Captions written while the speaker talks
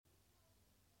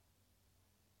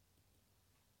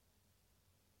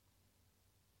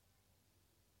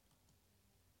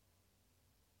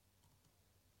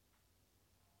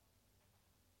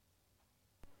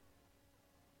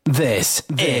This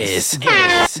is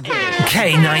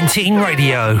K19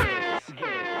 Radio.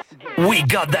 We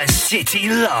got that city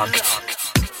locked.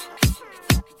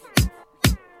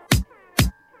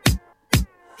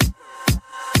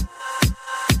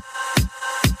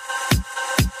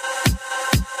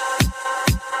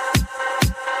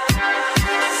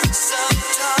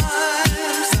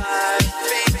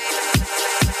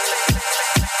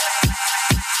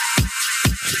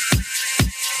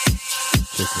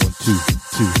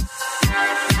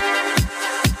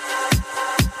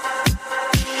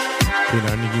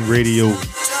 Radio.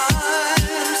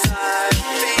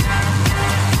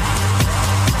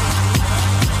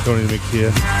 Tony Mix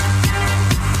here.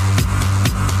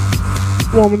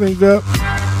 Warming things up.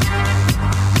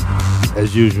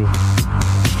 As usual.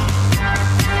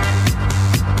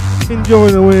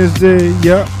 Enjoying the Wednesday,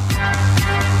 yep.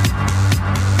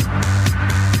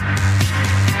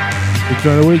 We're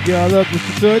trying to wake y'all up with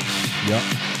the touch.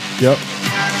 Yep.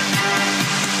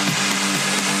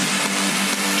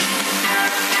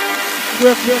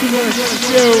 Welcome to my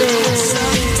show.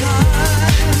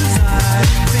 Sometimes I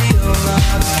feel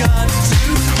I've got to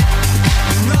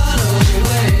run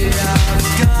away. I've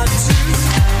got to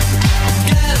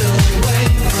get away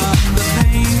from the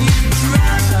pain you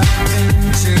drive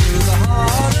into the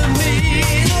heart of me.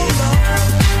 The love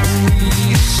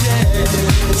we share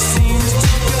seems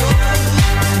to go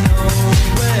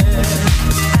nowhere,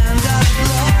 and I've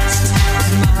lost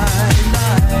my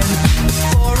life.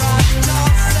 For I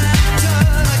toss and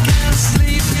turn, I can't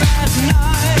sleep at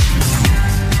night.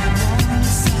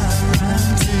 Once I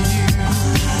ran to you, now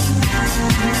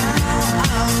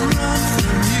I'll run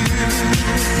from you.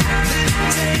 The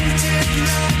tainted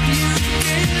love you've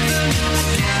given,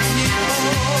 can you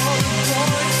all a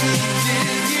boy could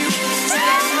give you?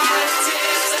 Take my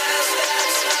tears and that's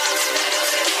not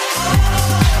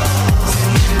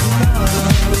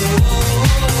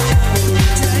really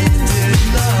tainted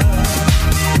love.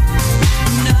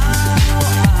 Now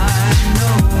I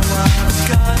know I've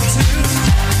got to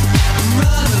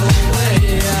run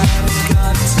away. I've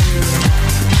got to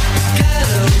get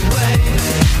away.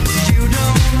 You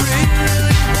don't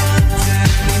really want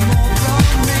any more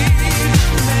from me to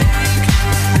make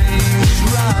things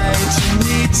right. You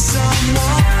need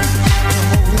someone to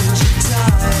hold you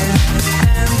tight,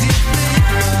 and you think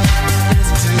love is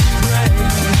to pray.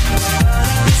 But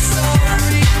I'm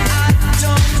sorry, I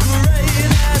don't pray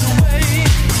that way.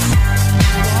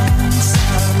 Once I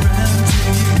ran to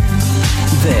you.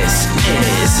 This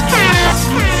is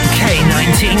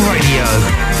K19 Radio.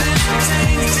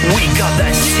 We got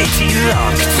that city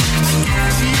locked.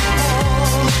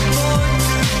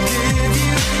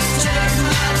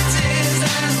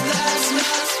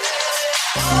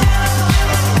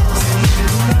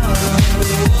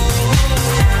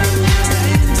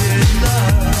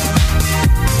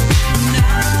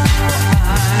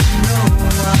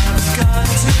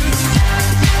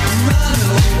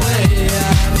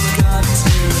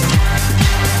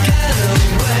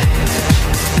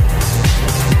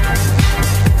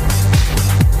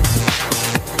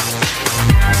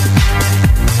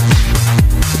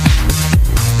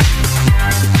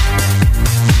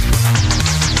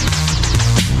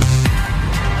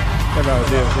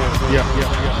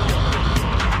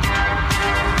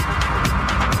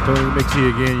 Tony Mix here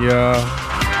again, y'all.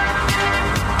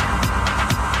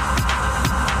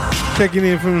 Checking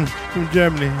in from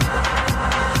Germany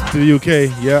to the UK,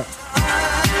 yeah.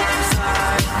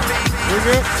 Wake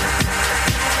up.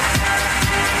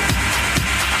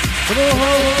 Hello.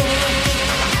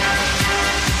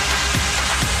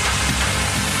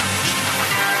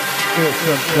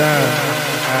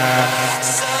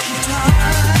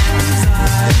 Sometimes I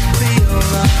feel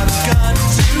I've got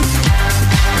to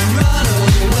run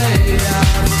away.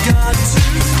 I've got to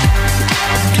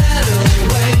get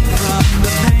away from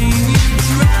the pain you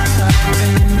drive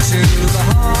into the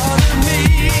heart of me.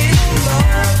 The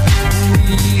love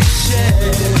we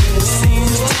share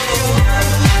seems to go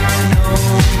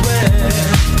nowhere,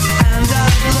 and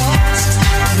I've lost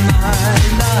my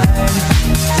life.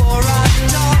 For I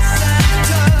toss and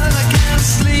turn, I can't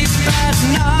sleep at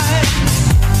night.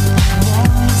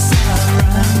 Once I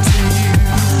ran to you,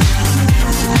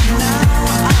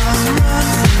 now I'll run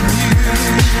from you.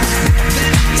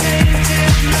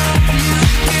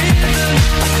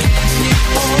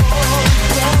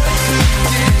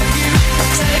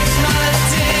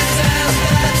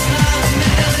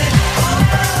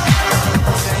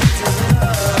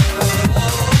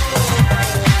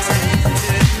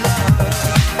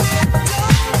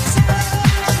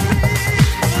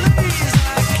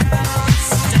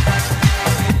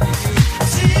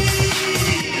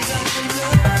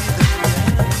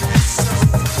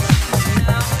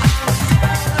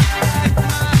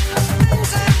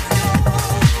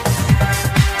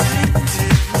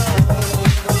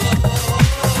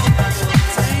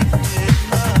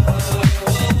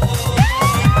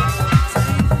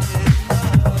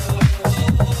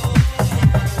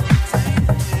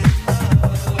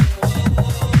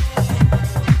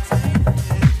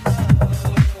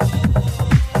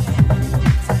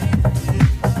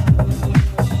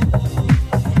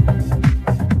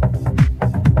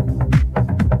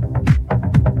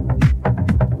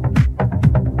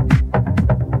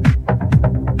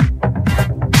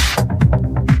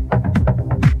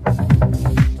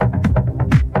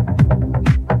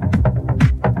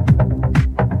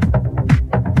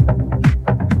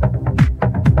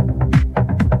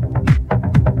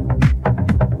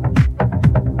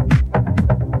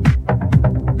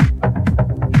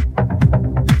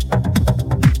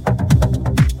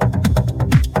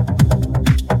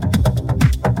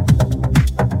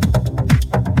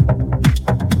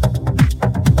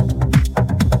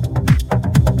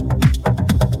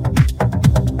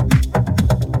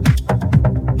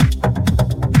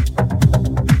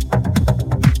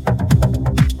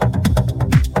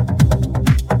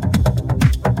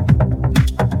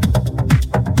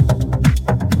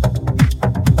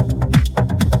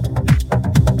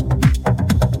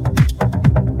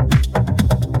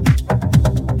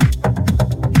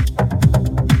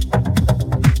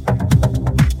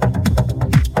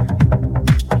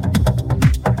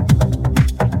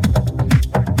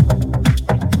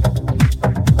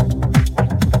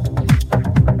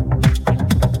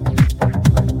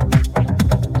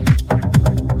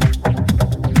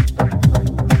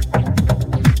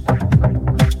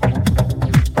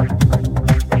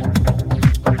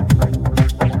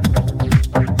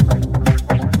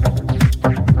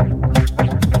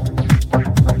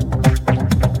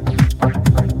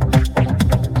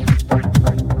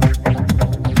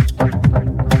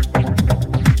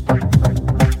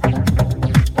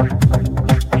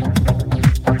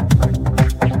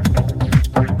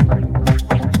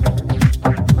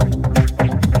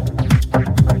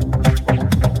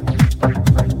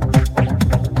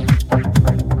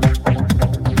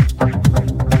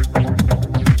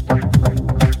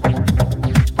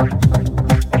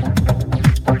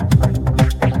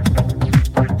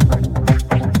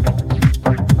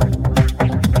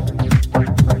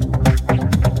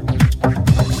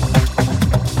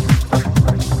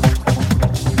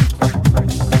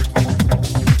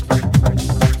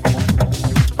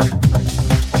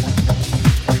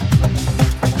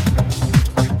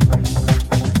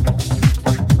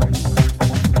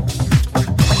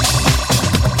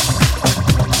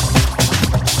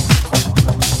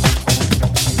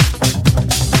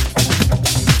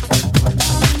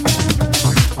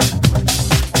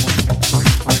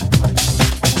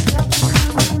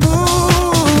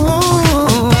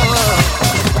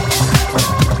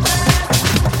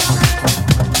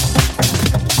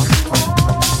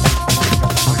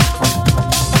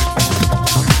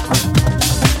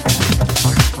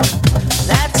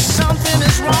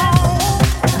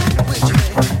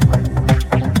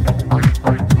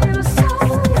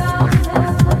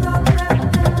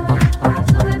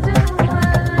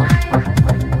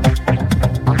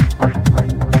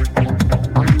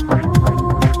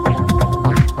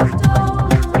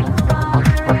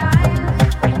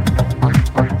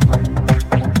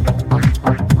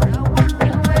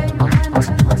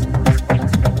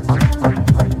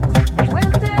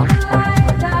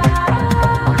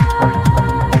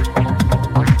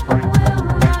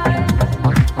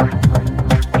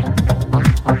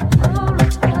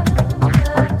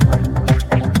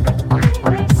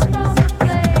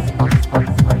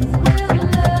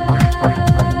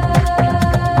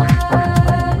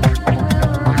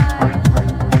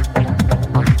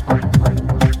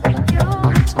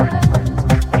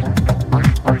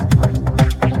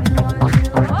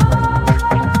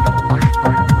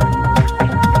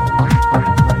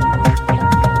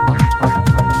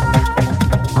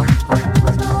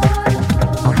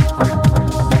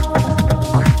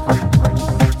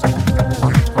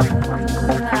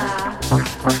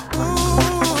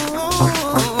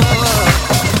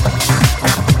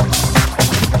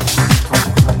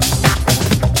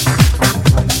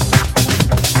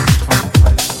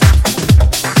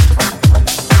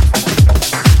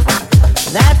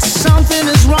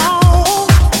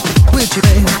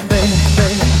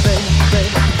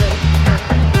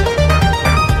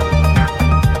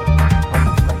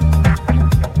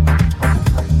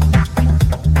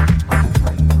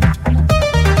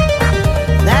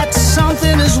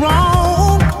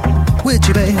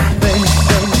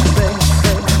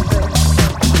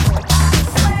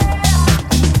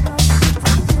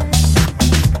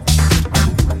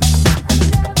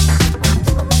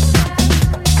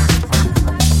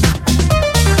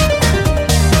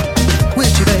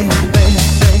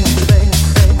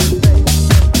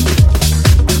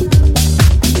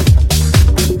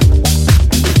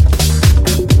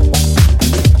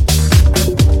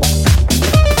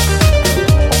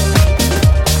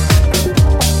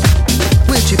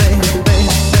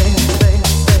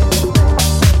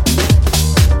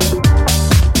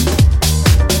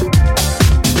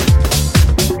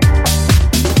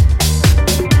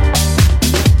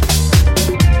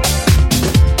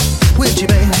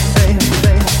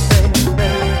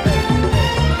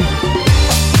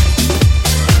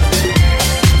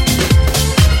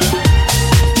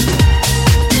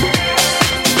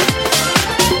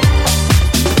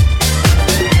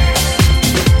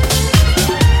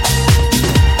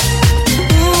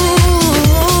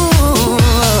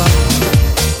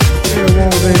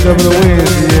 hands up in the wind.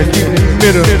 Yeah, keep it in the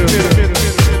middle.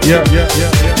 Yeah.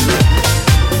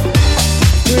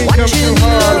 We ain't come too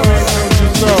hard, we ain't come too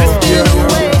soft.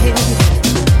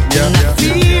 And I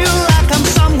feel like I'm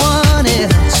someone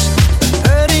else.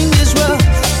 Hurting is rough,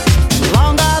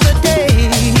 long are the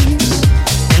days,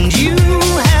 and you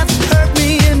have hurt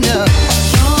me enough.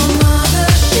 Your mother,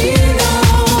 she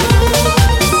knows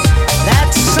that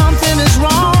something is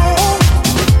wrong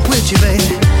with you,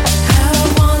 baby. How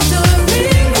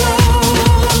wandering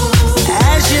grows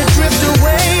as you drift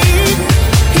away.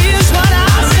 Here's what I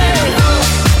say,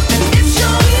 and it's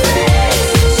your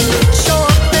face, your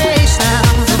face now.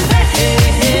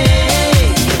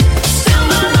 Still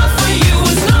my love for you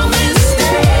was no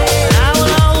mistake. I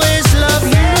will always love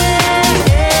you.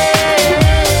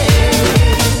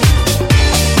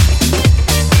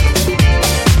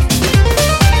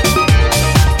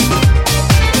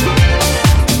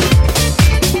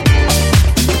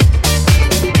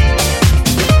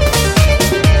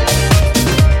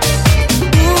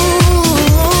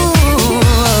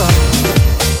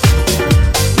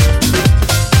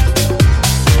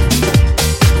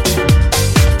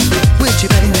 With you,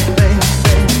 baby,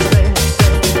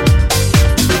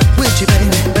 with you,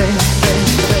 baby,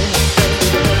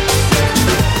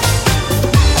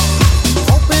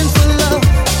 hoping for love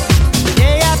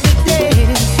day after day,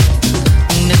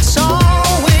 and it's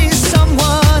always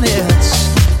someone else.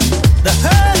 The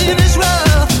hurting is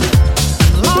rough,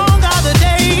 and long are the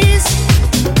days,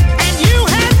 and you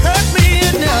have hurt me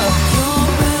enough. You're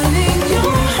burning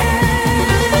your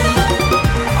hand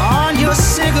on your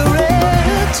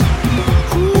cigarette.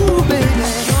 Ooh, baby.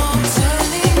 You're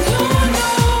turning your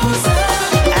nose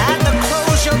at the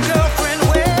clothes your girlfriend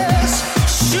wears.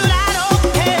 Should I don't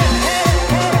care?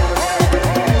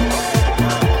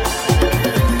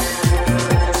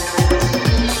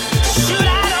 Should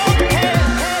I don't care?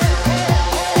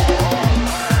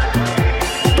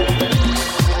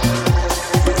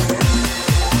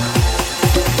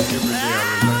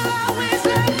 Always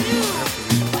love you.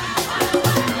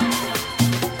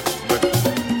 But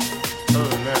other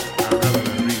than that, I'd rather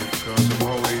not read it because I'm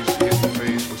always hit in the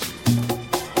face with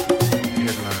some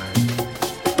headlines.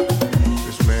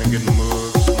 This man getting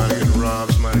mugged, somebody getting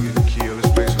robbed, somebody getting killed,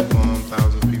 this place was bombed,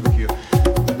 thousands of people killed.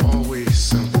 Always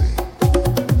something.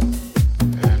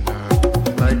 And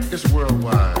like it's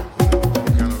worldwide, all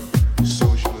kind of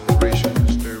social and racial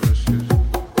disturbances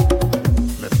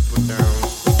let put down.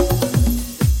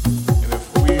 And if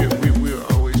we're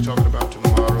always talking about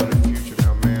tomorrow and the future,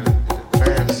 how man is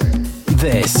advancing.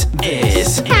 This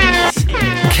is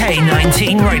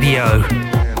K19 Radio.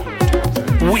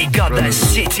 We got the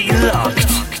city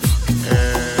locked.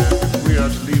 And if we are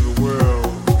to leave a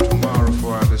world tomorrow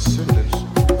for our descendants,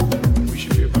 we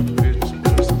should be about the business and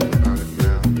do something about it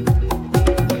now.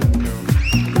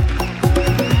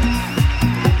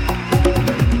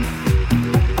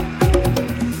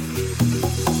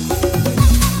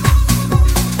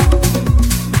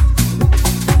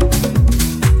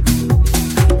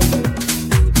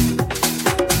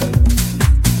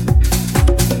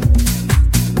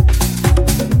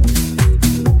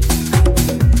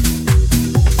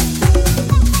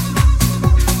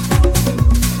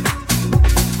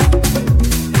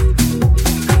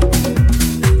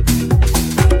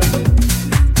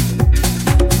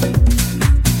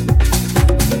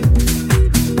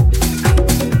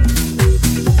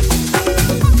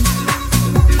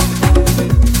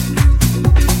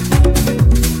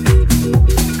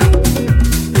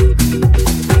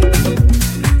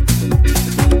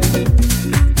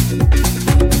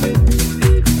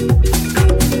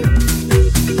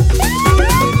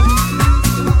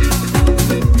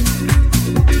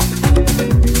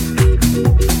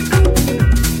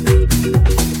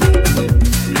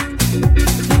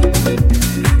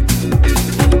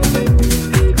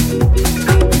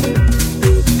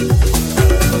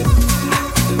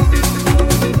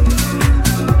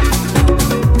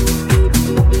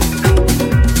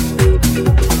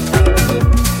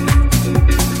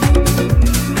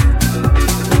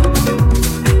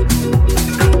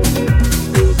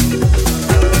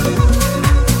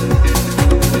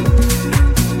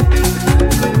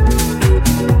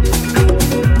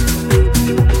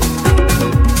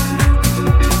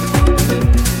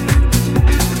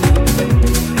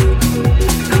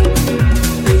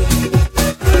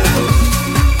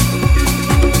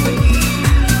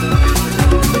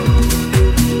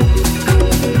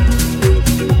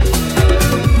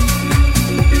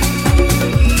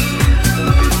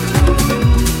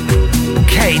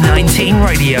 K19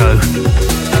 Radio.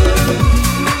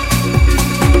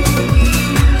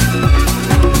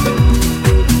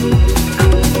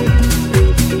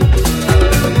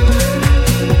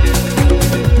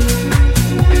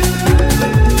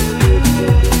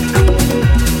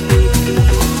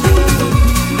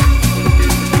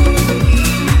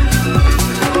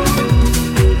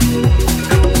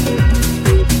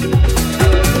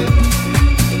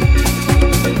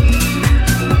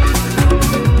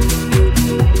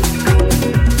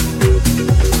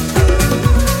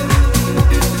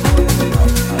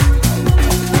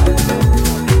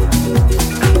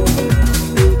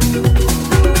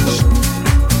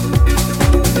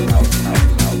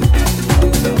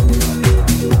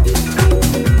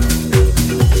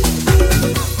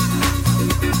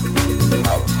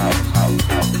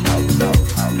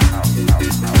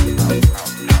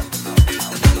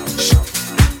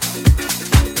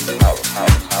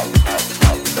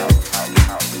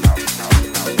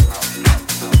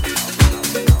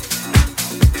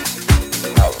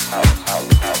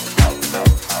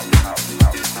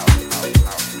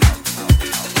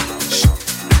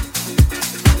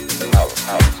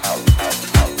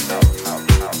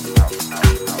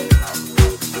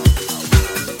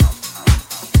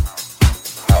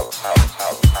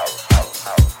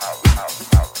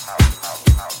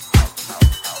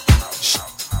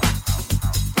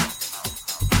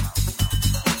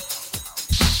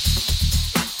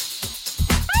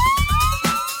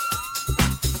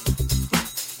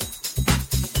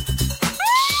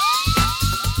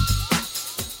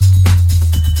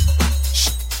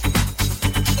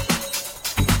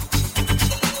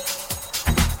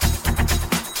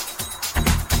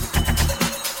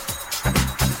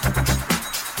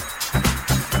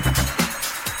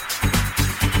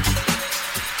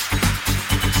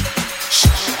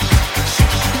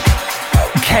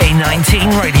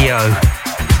 K19 Radio.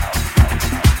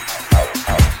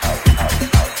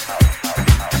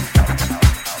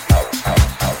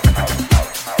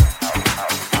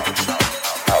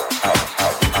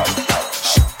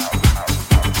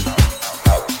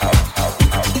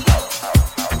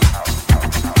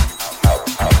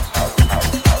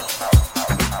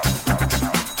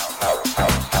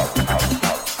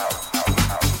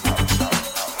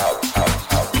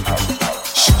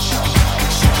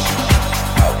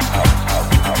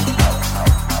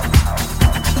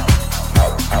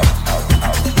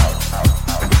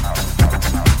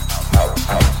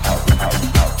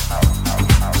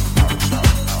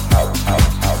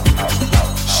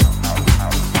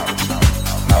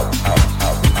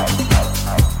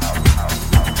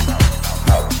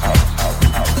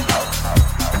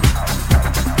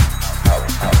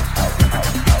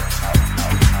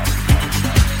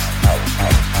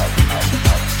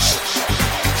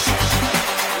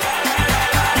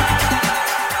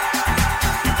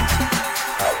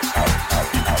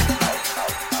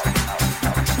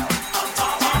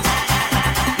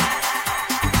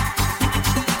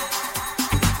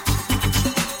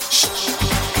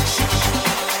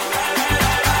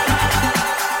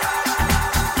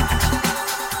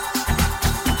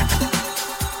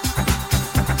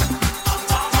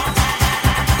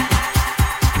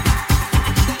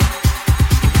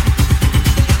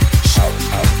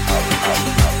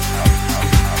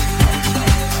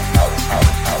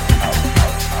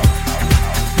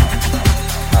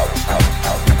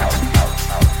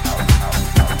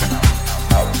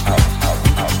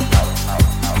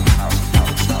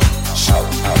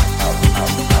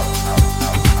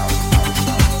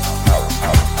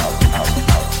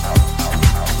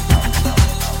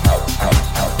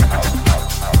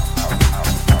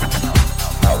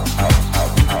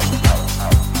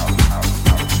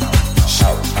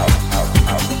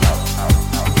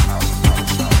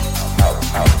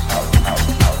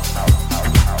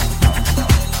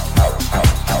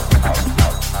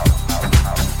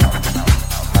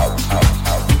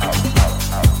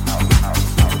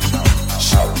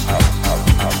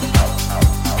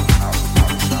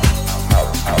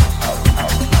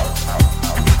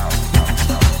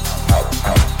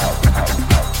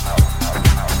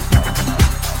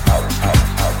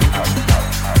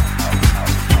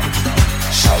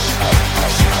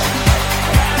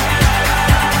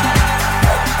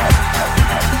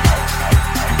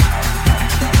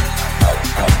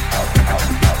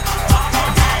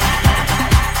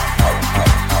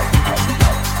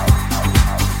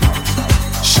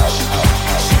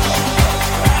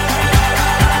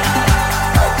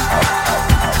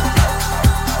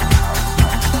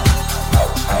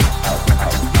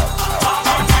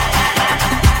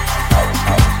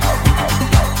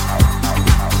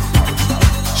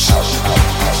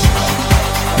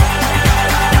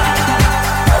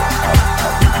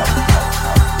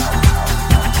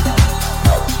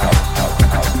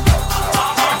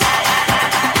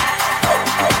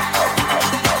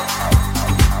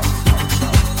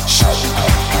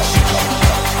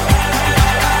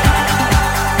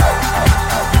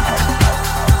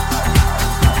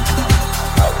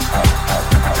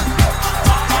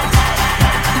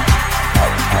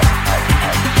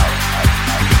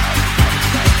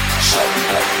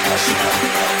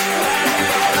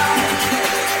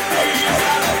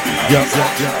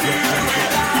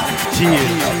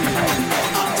 Tears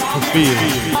for fears.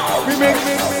 Remix,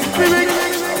 remix,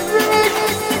 remix.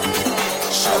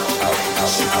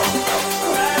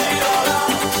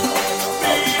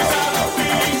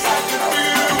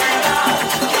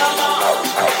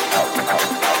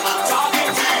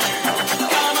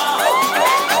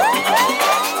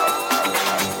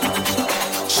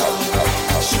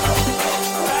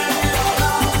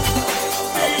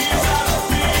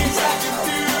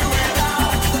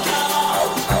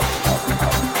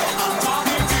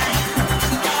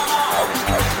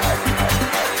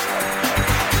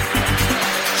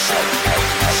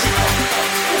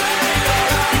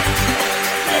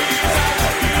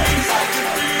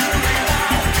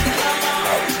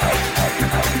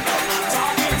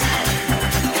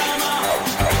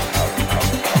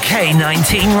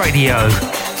 K19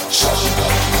 Radio.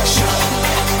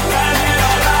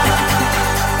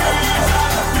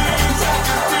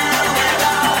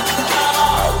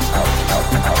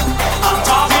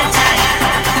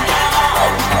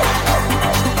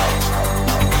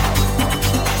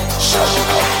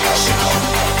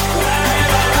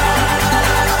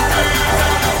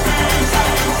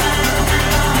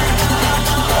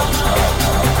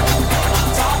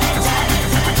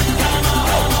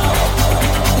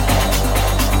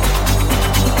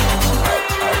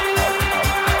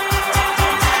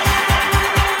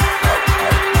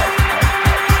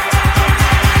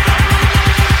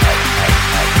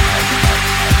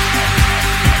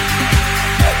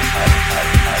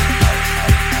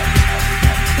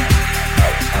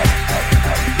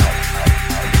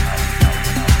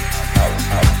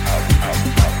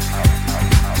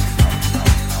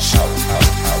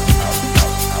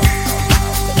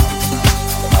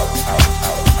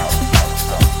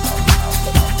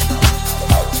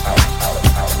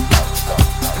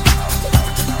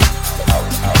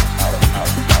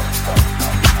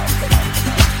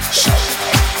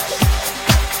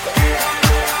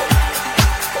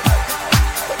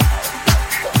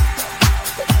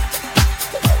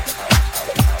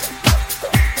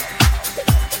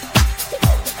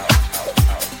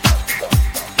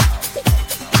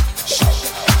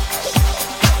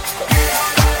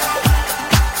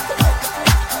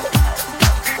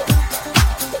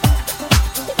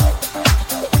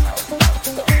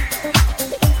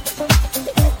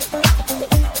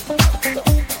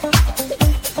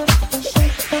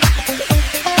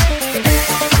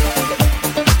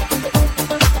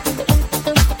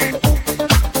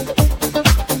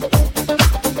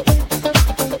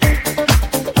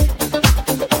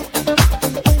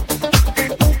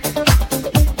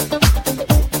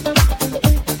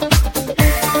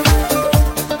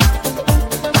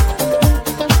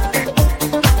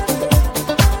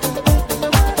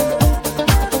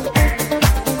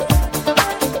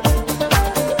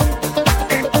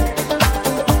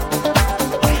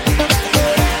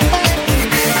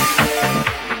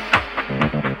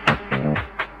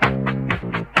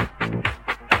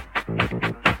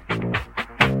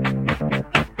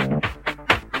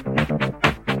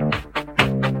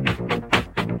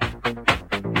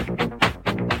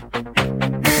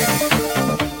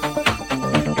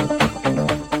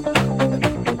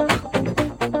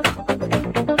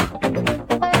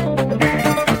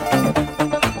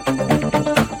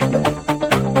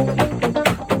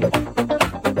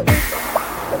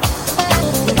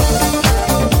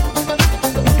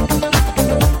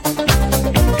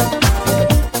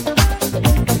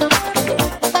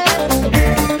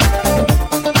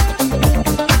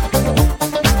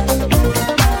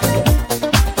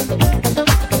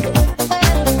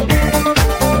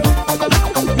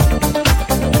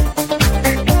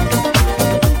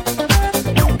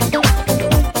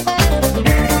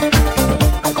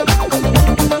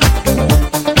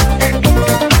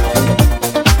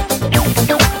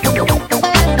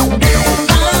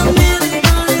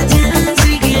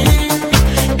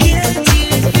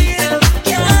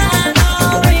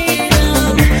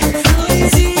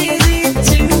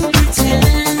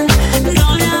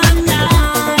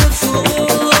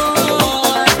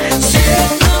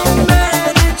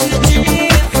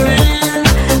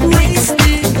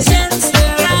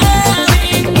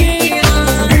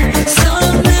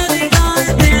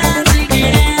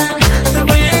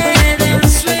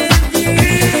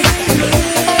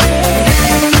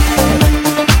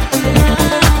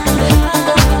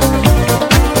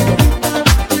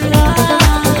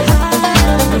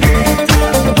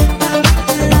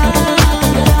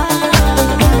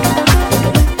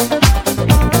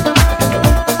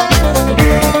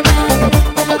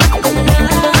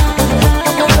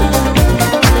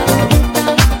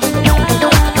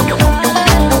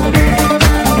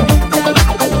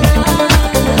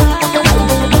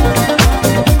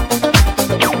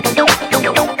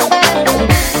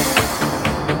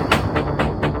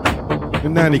 The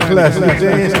 90 class, the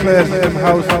dance class, them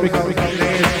house mixes.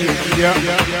 Yeah.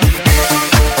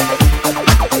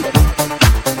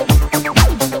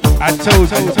 I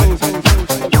told you.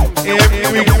 Every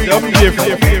week, something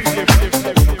different.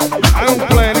 I don't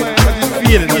plan it, I just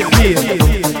feel it. I feel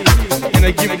it. And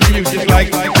I give it to you just like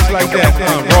that.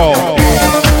 Raw.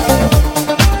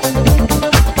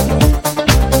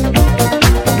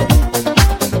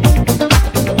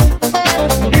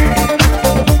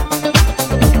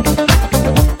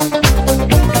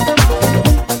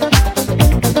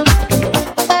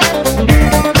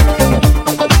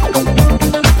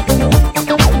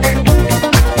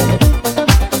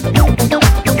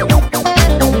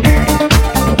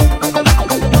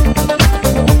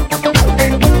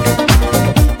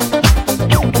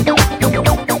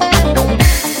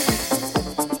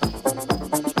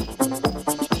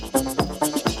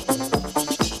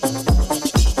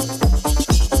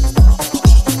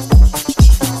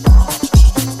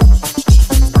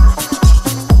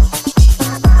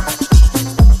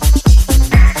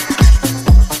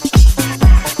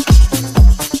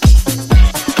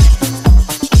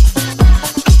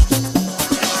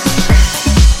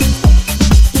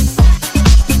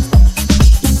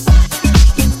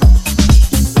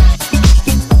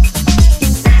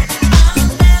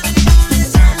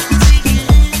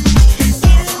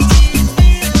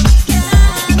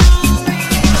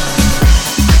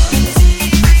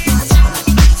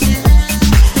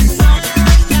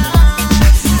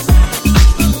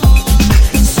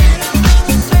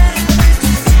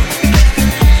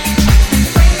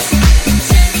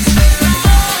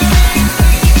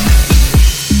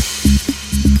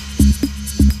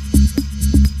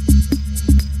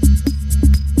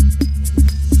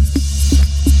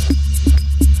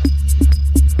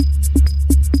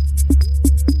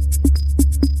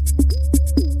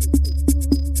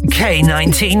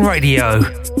 K19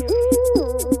 Radio.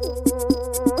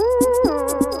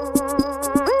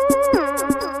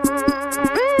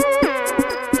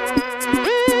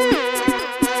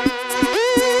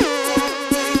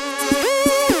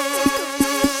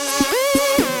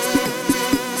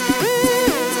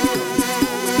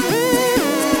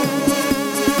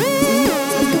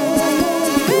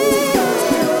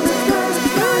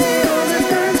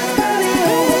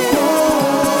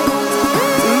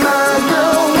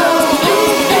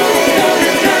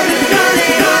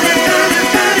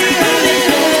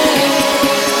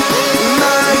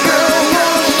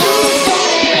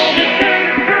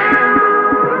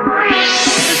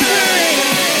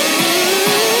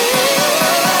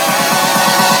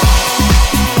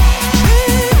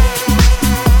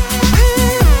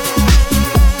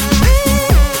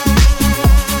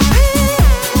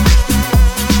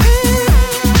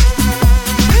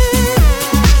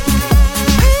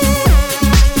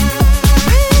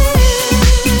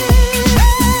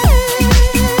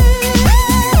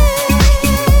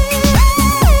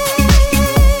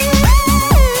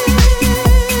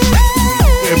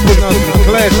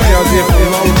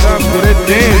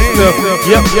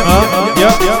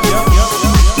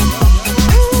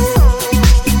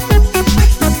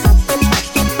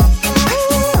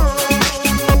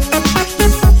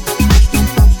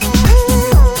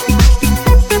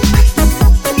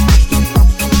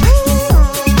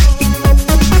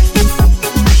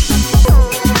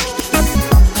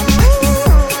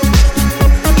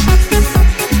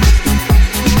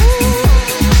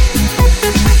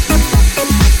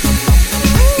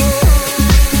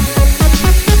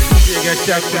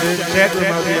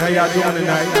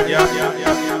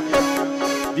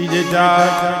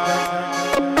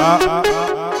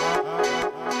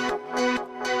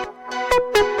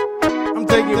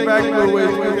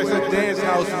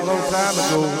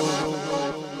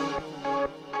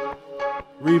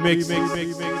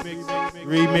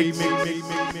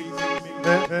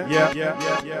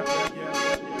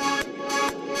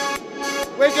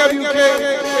 Wake up, UK.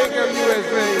 Wake up,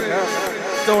 USA.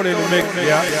 Throwing in the mix.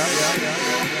 Yeah.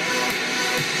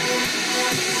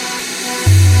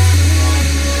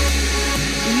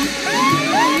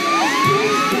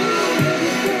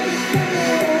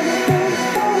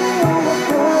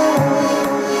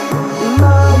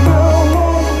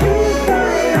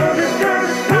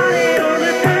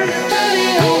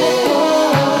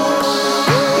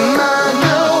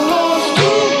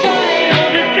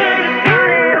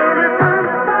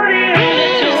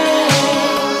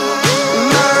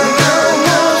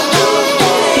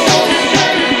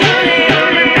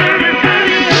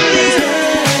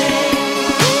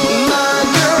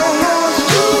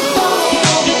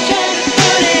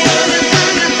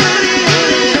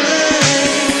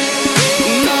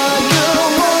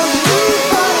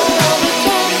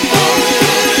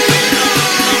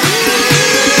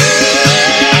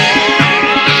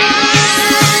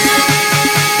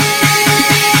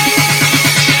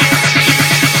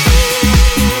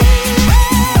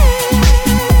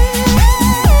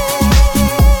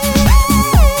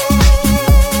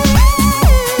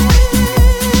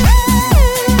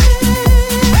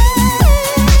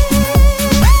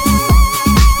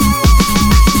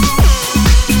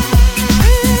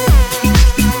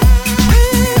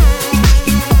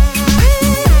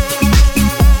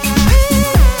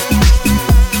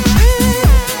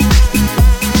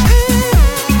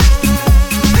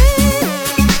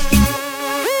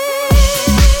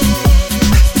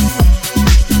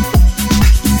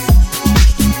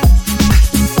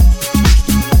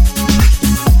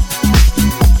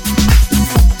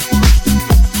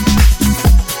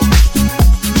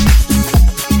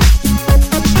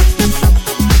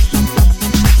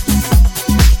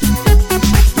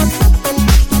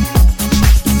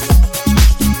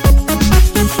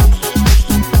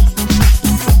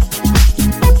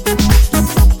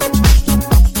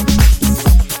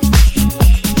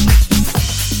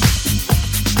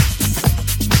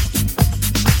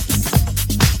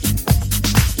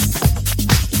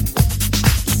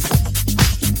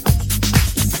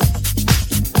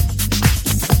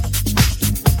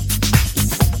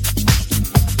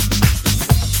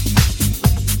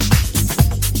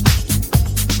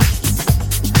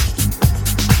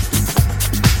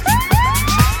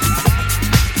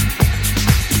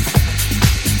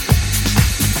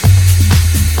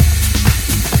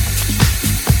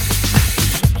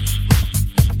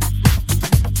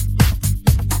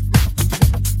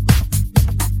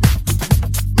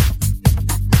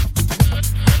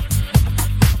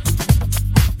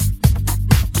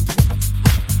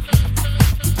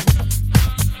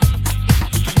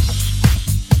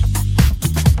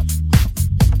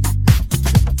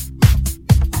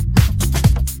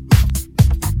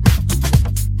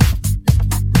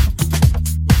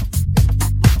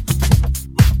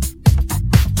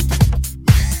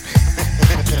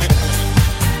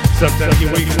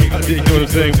 You know what I'm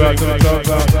saying about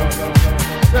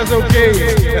that's okay.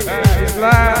 It's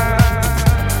live.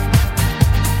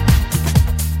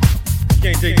 You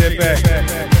can't take that back.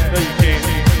 No, you can't.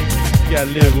 You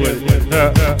gotta live with it.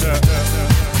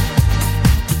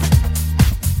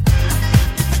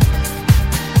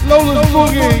 Lola's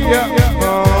Boogie, yeah.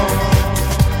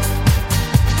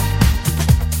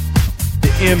 The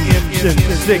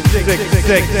M666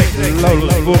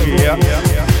 Lola's Boogie, yeah.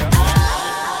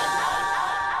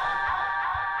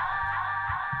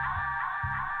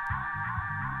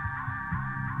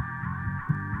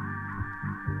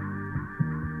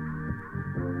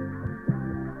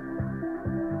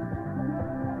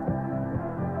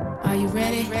 Are you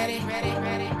ready?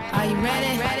 Are you ready?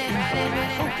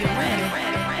 Hope you're ready.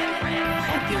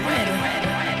 Hope you're ready.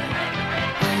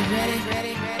 Are you ready?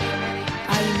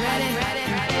 Are you ready?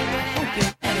 Hope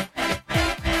you're ready.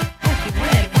 Hope you're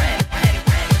ready.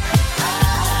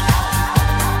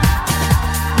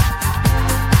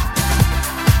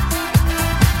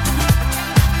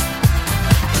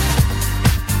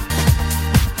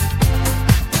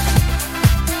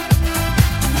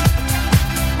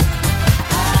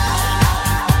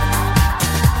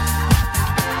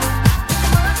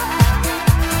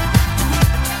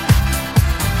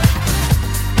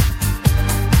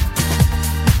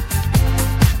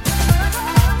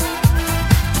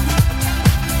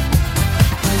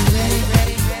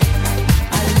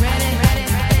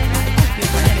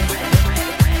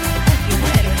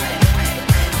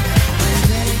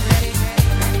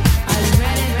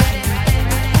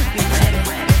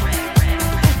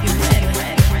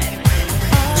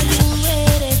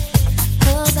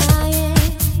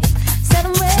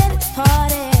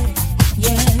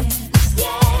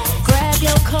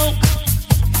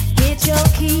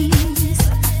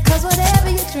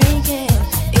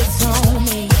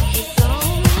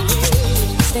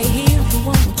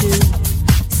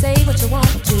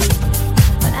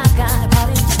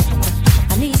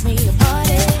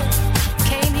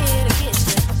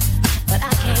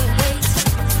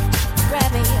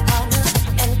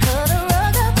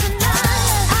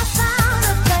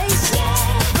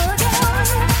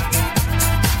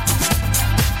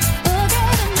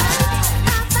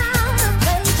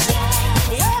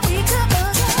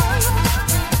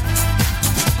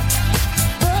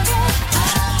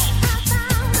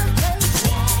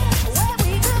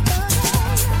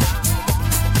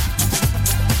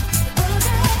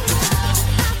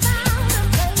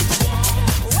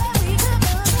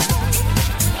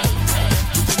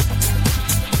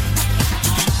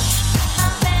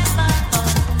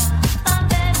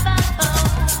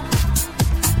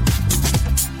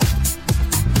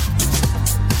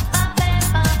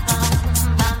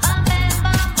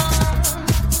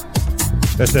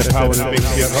 That's that power that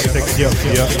makes you up, takes you up,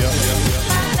 yeah.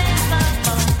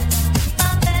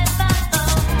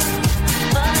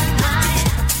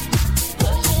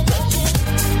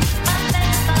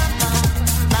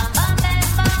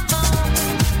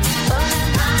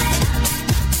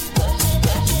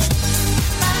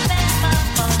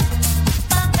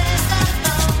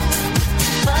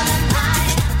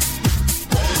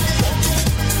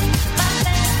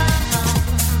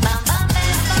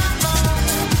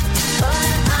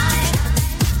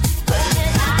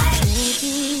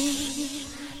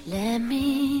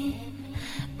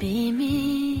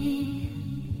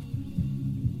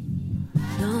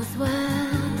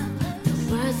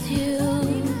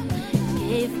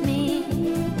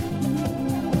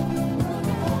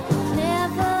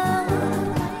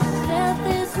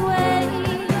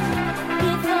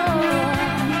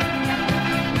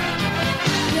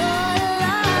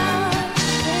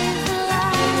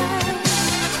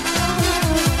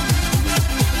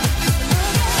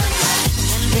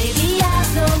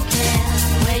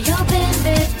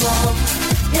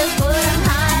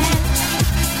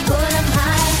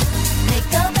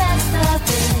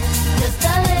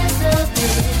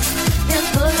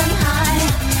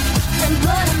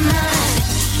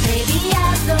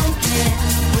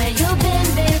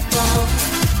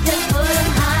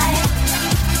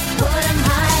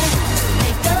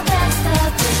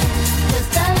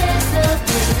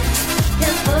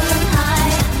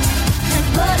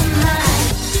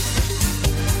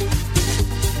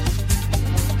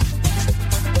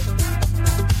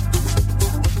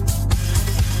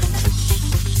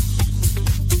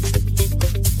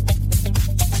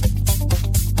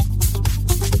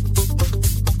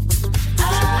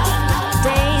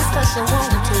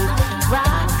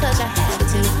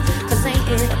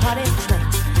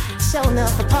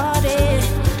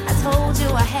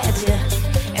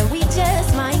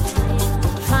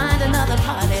 Find another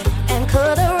party and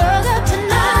cut a rug up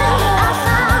tonight. I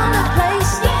found a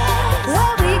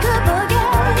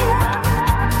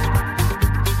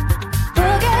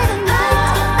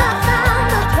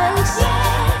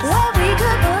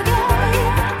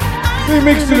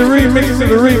remix to the remix to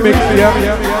the remix, yeah.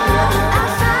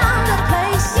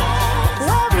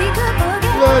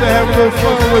 Love to have a little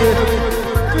fun with it.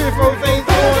 3 or 4 things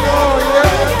going on,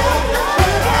 yeah.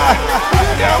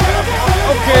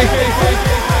 Okay.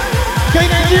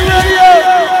 K19 Radio.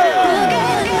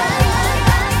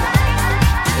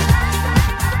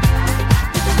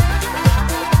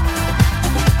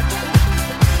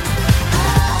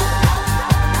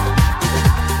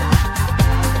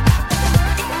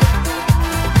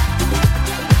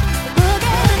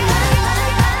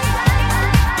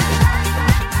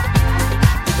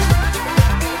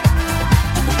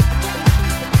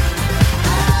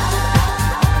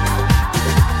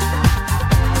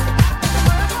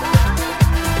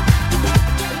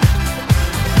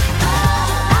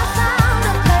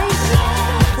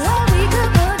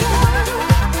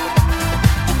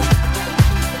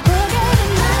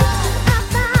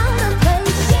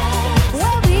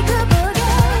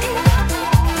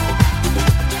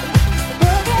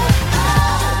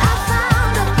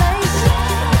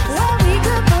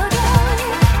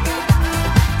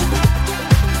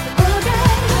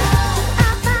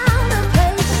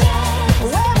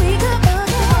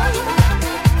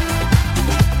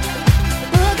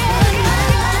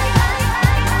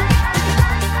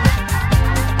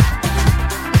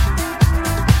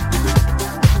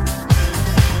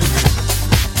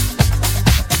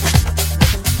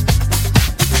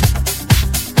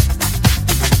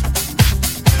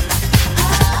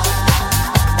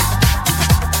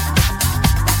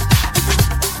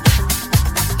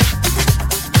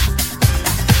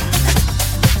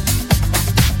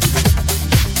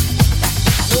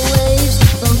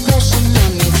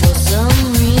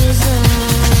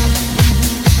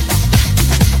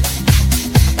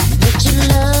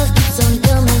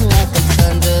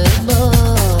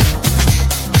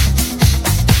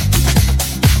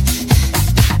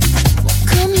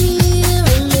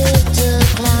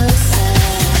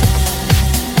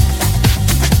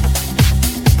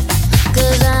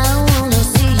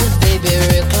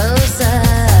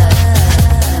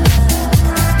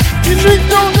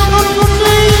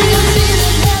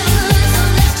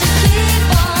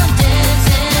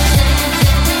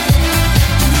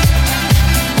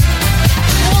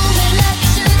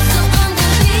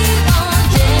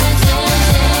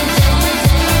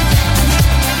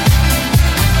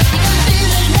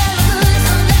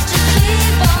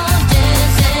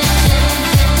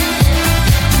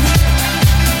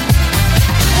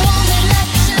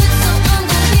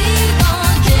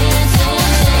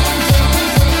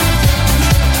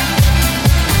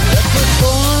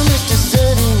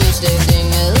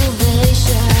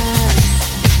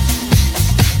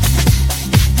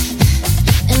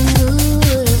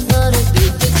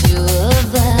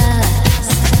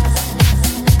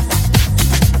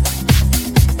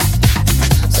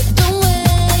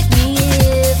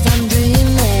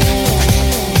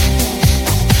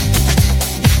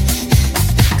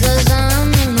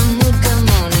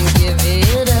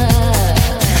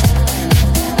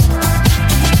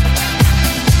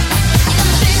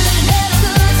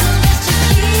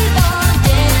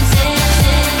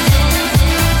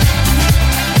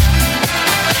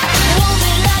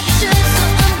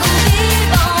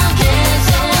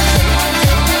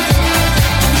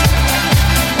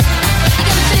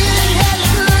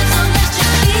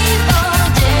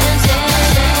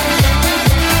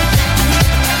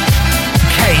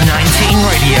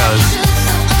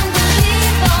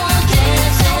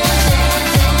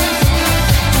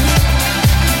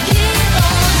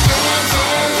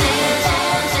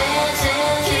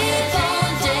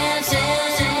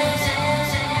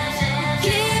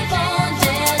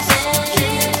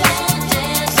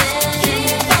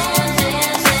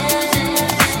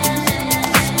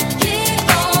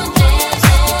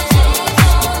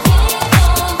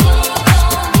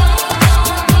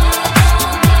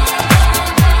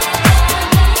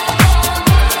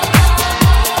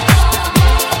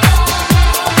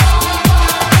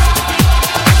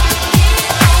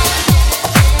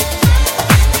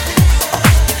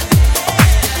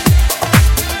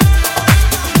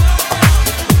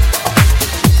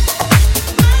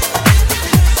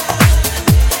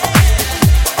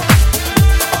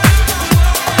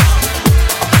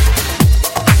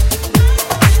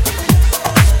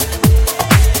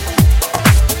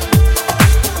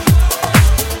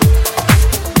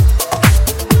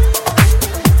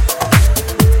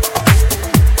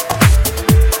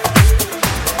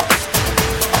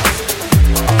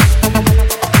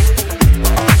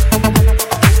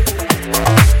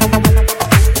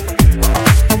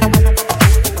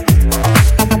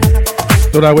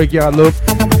 Thought I'd wake y'all up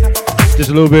just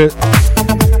a little bit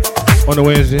on the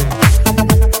Wednesday.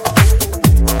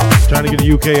 Trying to get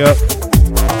the UK up.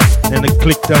 And the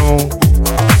clicked on.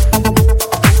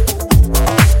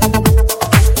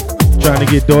 Trying to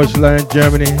get Deutschland,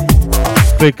 Germany.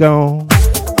 Click on.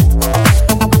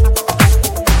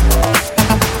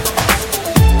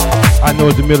 I know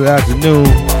it's the middle of the afternoon.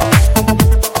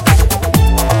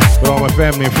 But all my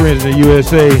family and friends in the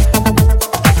USA,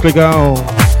 click on.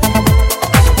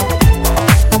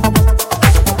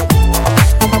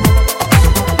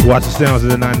 Watch the sounds of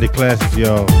the 90 classics,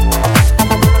 y'all.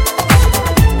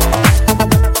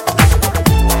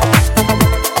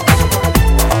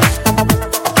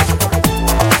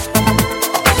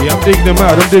 Yeah, I'm digging them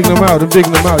out. I'm digging them out. I'm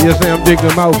digging them out. Yes, I'm digging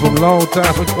them out from a long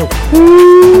time ago.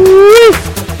 Woo!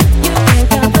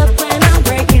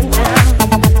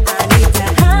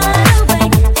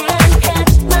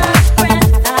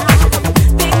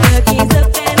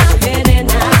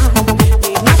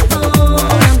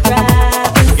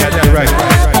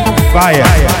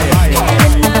 Fire.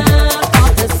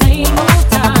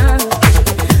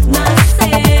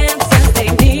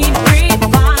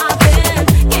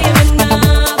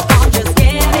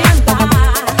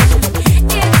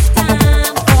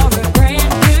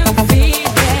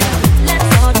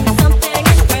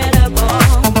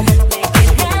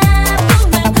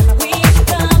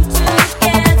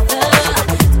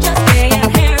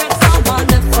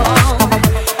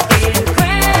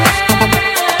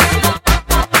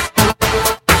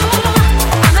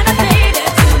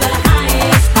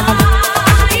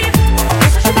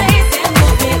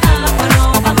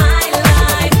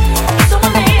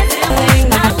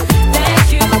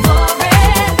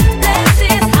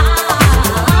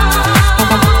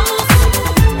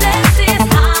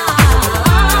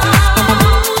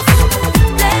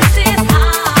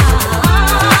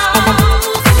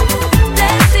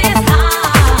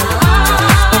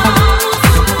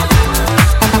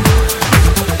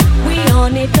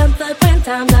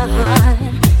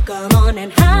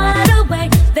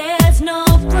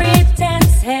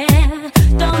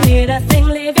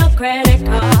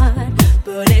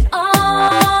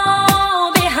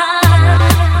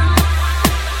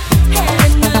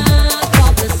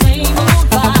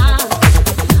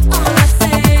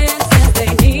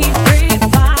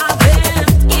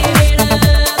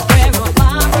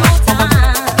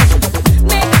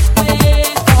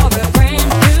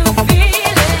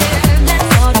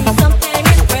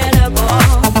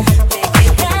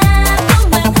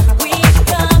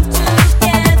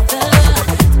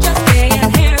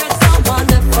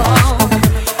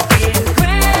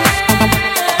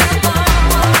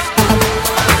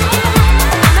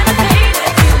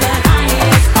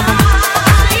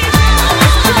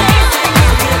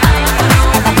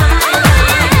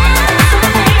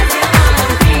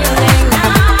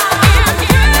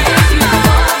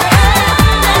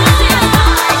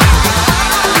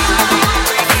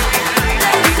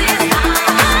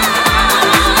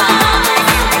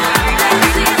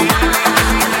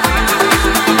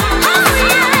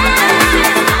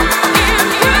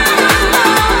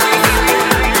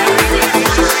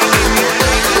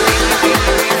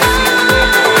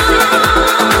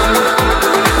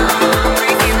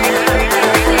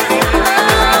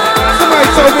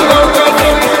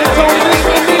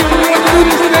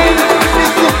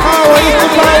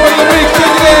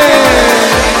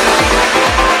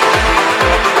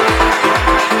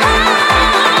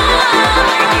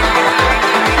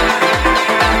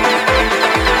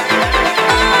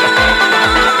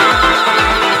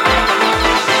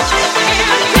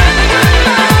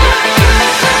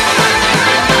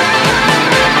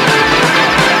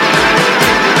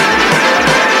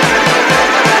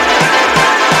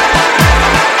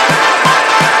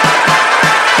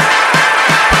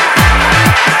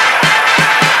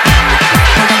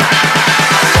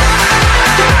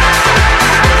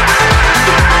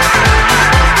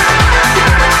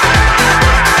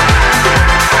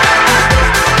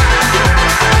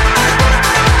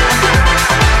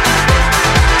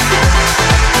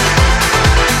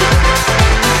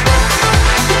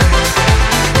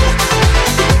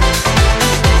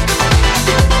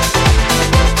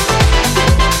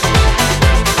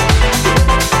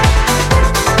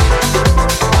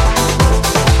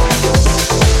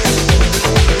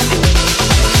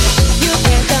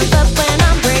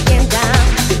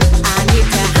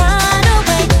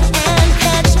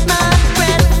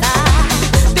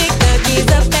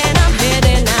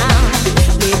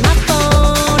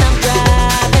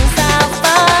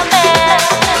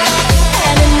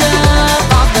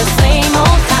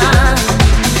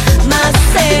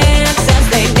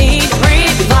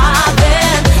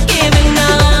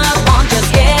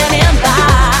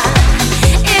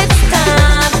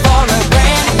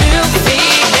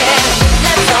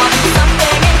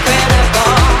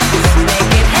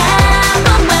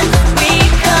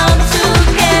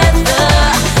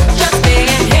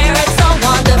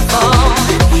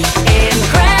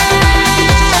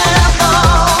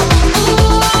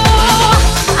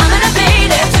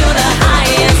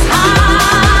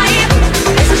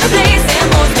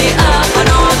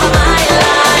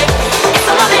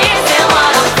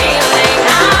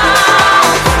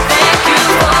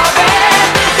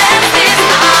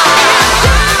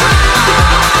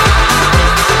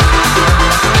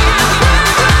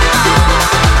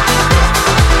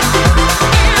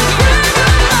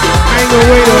 gonna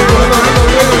wait on you. I'm gonna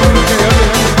wait on you. I'm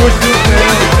gonna push this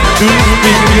down. Do the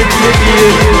speaking into your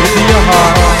ears, into your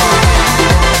heart.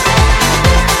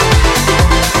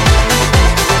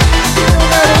 No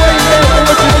matter where you at or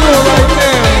what you're doing right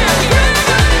now,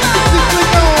 just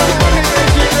click on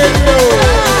KNG Radio.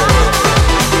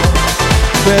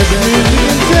 Best music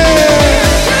in town.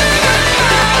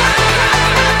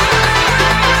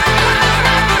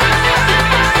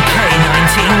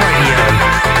 K19 Radio.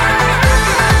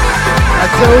 I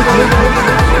told you.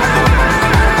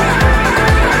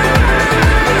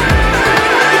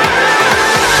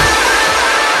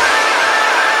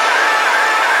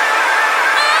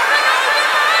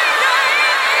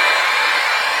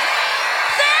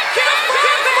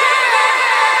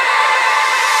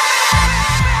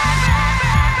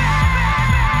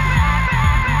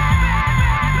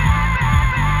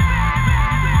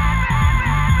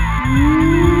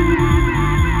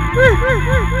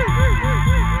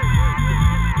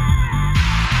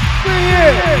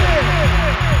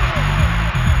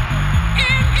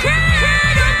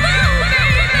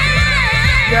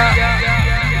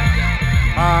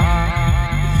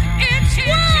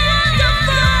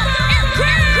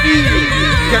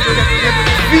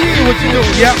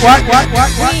 What?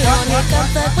 We only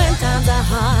comfort when times are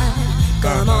hard.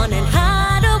 Come on and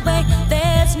hide away.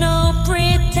 There's no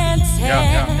pretense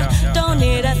here. Don't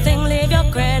need a thing. Leave your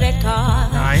credit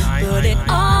card. Put it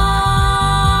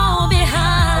all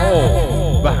behind.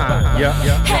 Oh, behind. Yeah.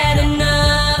 Had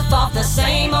enough of the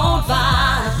same old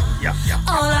vibe.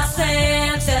 All our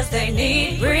senses they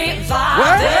need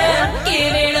reviving.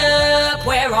 Give it up.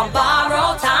 We're on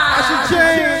borrowed time. I should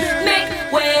change. Make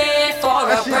way for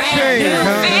a brand new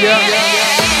feeling. Yeah.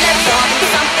 Let's all do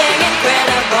something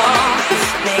incredible.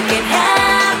 Make it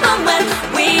happen when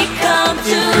we come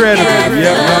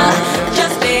together.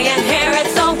 Just being here,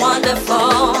 it's so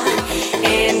wonderful.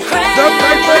 Incredible. Let's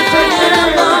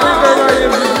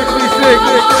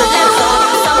all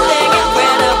do something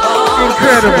incredible.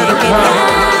 Make it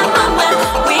happen when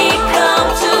we come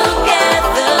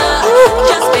together.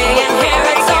 Just being here,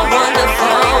 it's so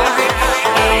wonderful.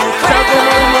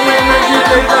 Incredible.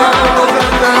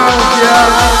 Yeah.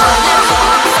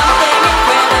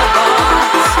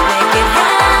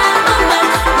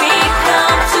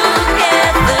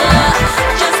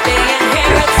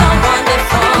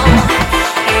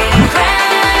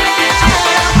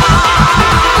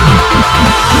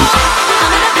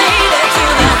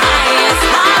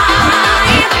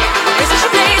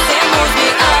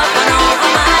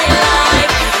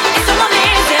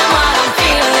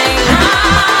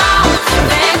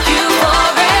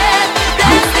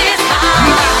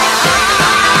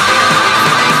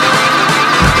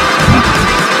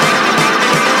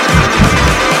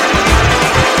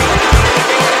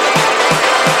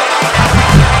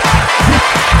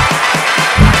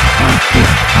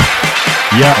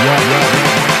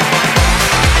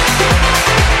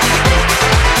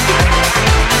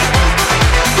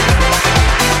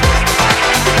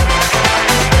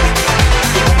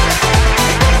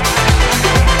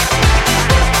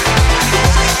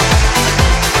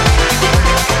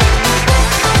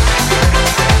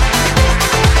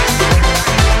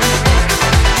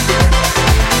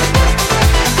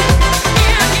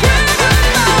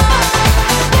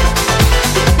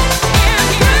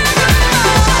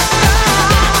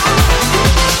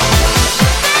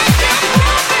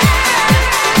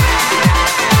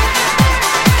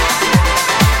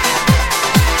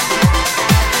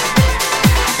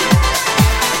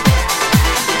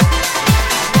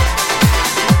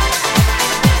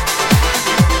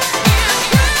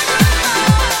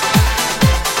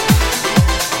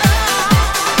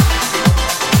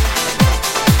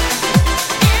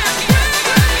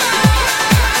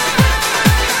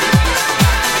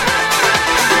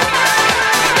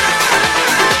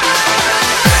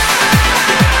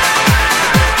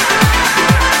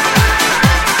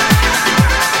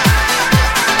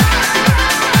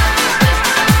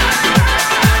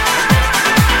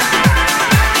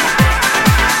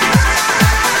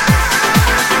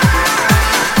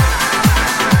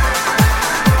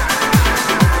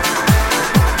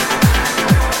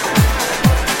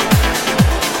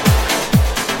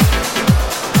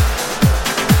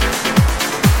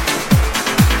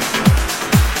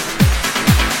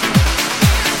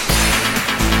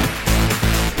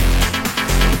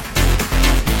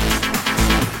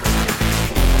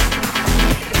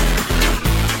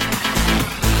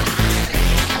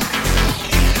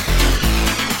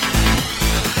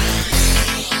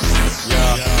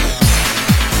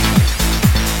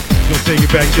 Take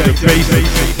it back to the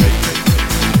basics.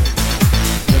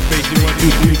 The basic 1, 2,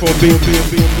 3, 4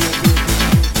 beat.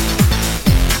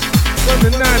 From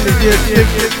the 90s, yeah,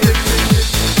 shape, yeah.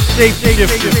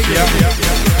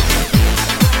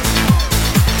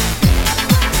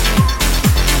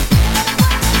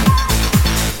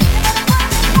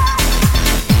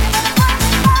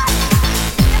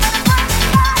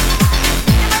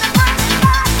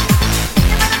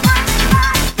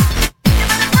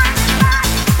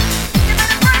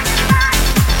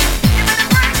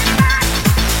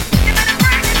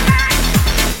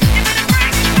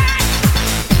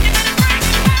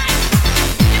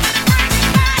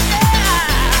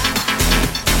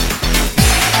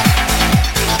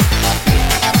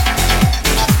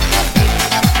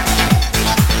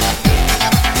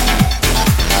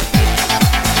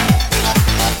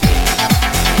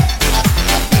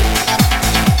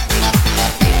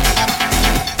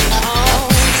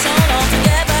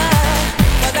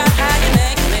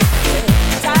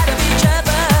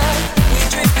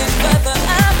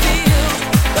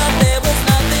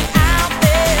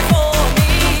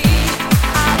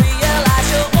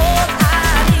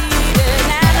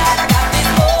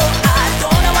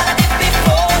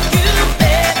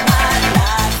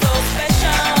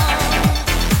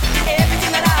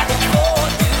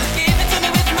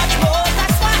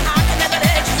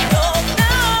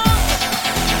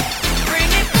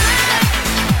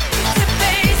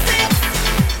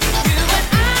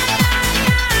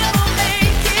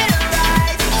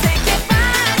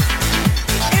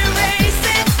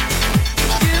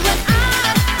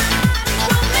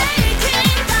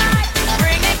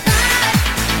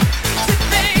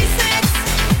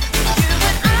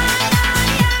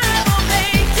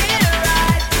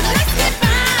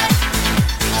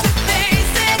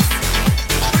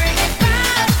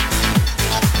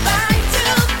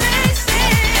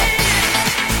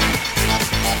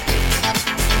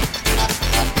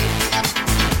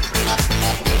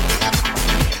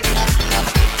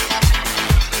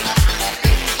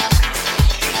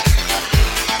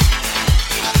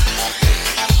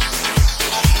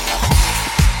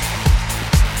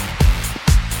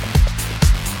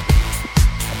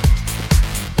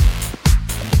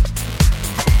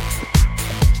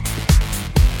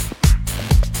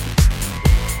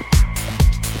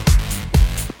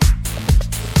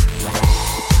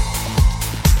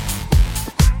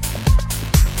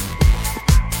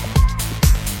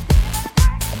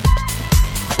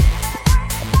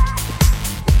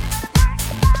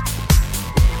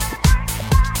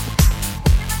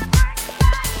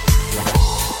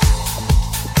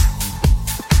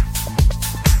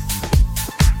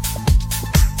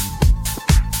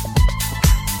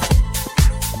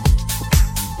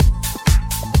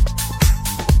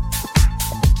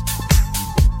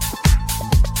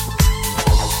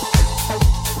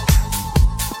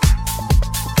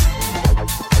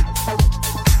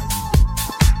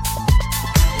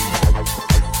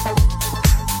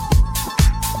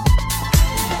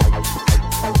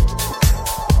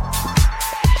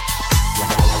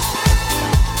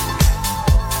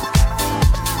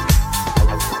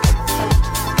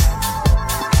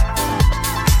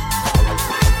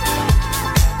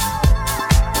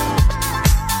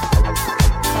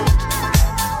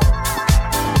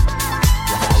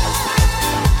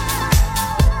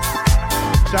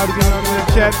 Shout out to the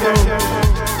chat though.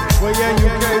 Where you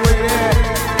UK, where you at?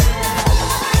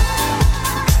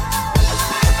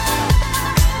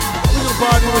 We gonna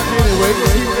party with you anyway. We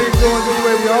keep things going the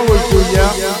way we always do,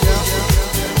 yeah.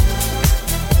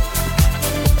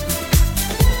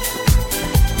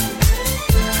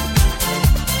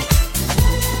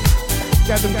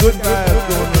 Got them good vibes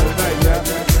going on tonight,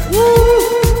 yeah. Woo!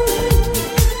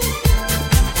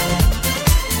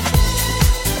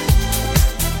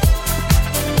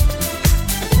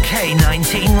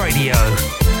 K19 Radio.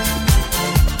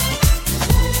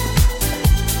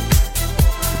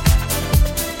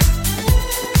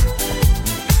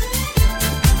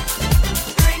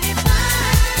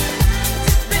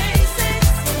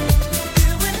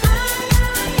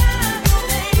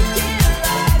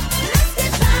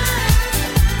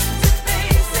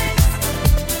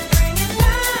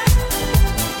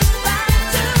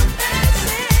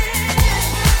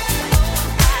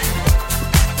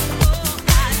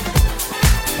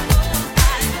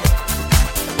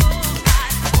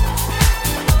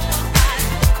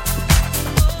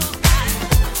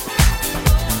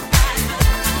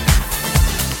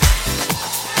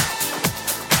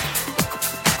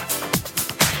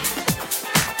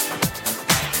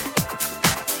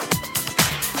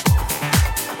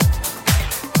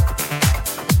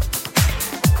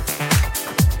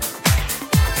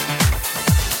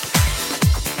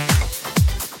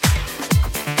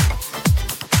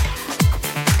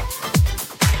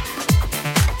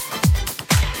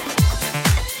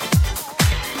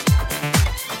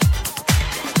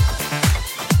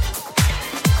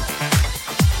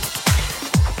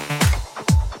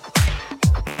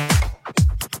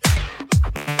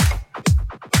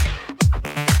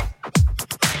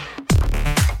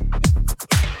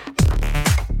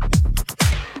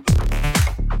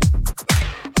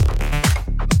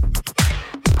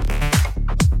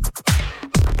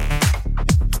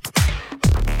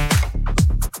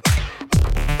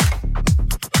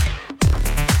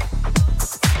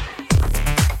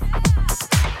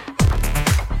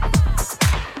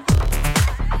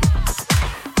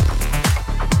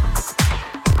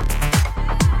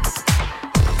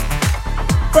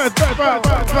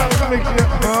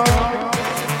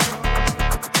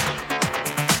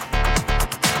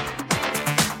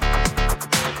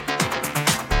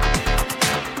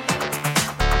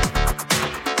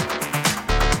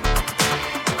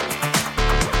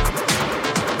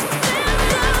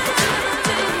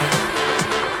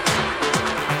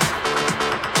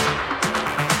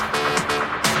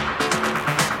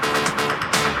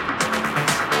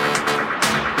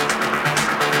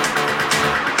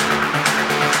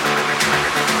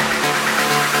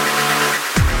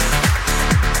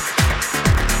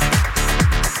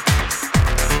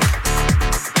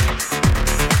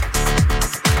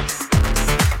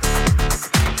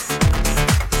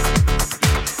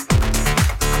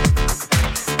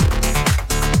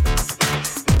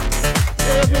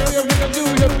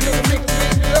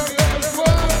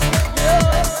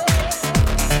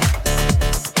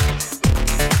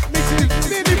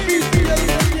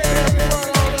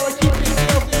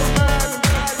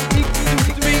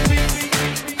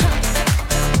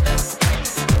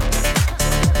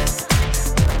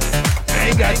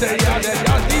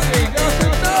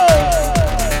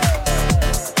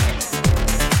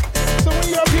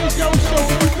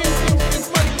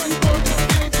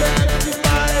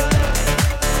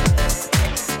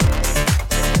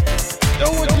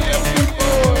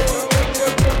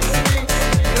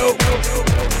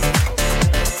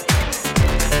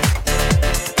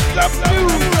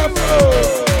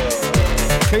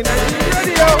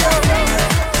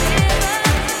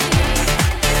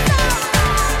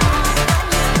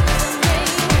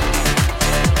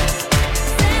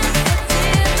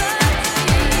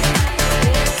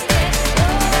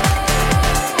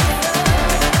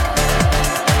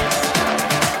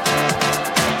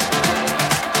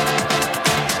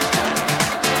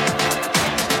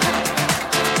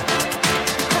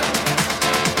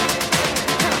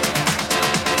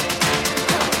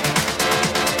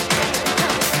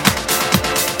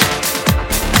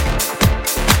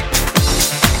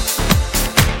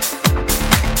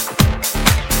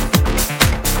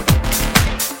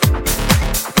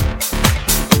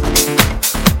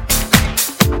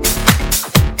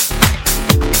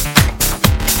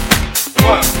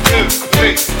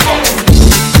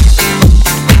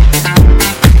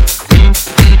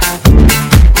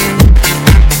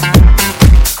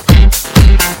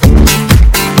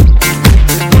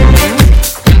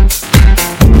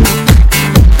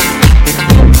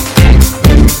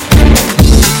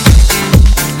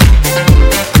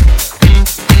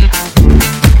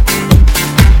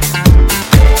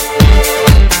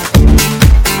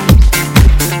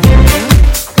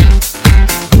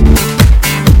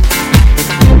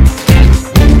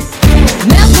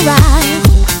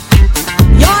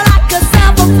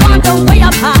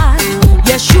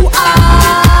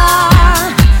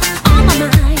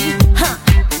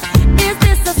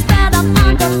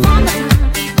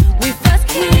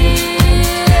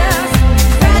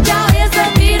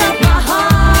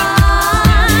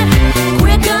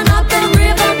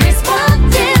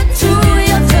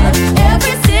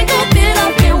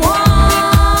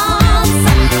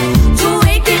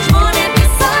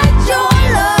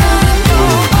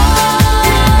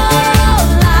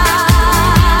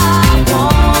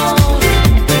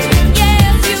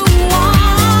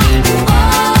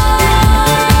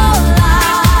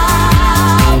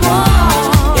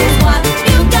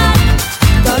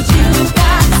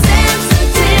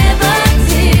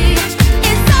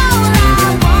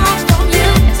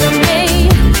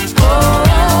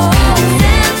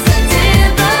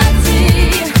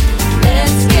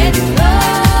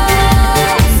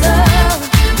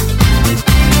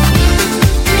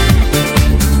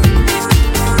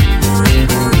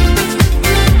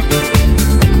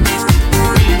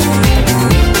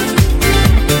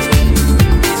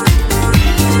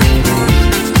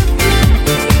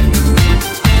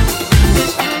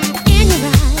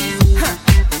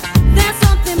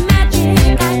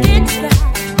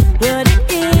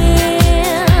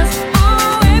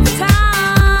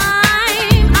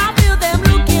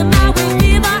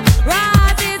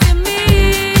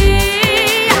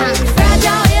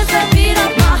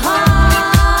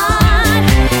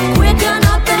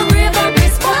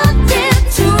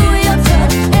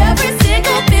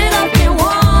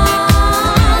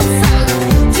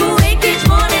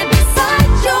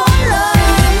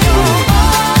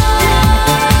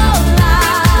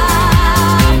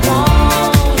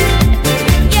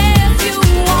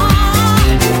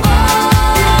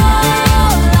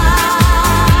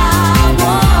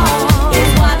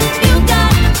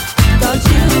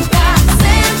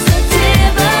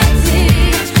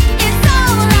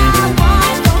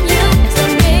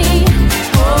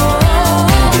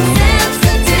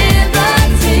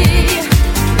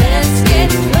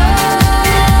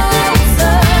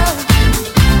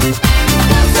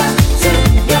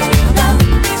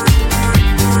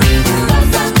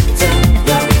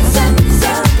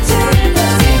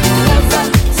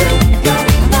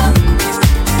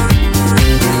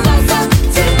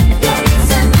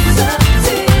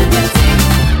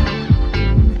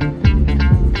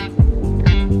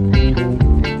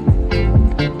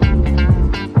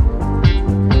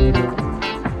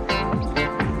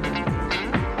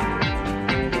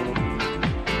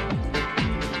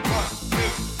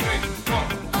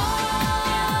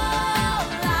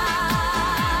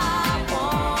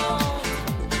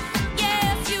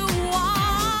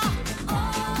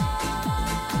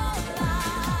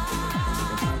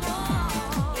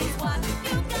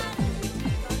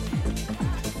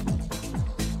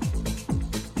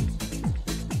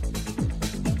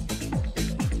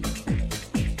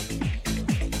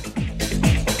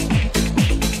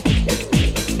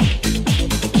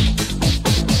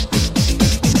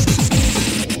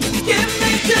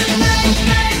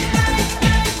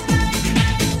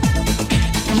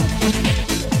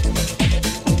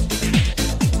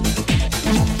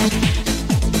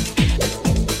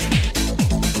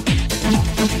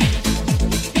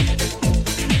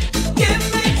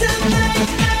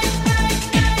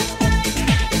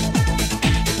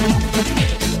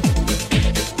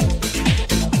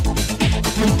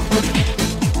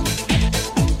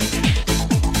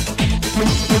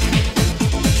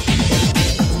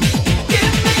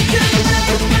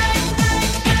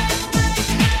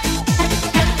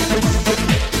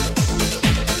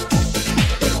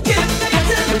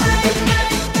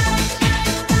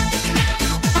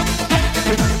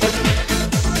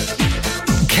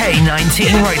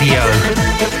 K19 Radio.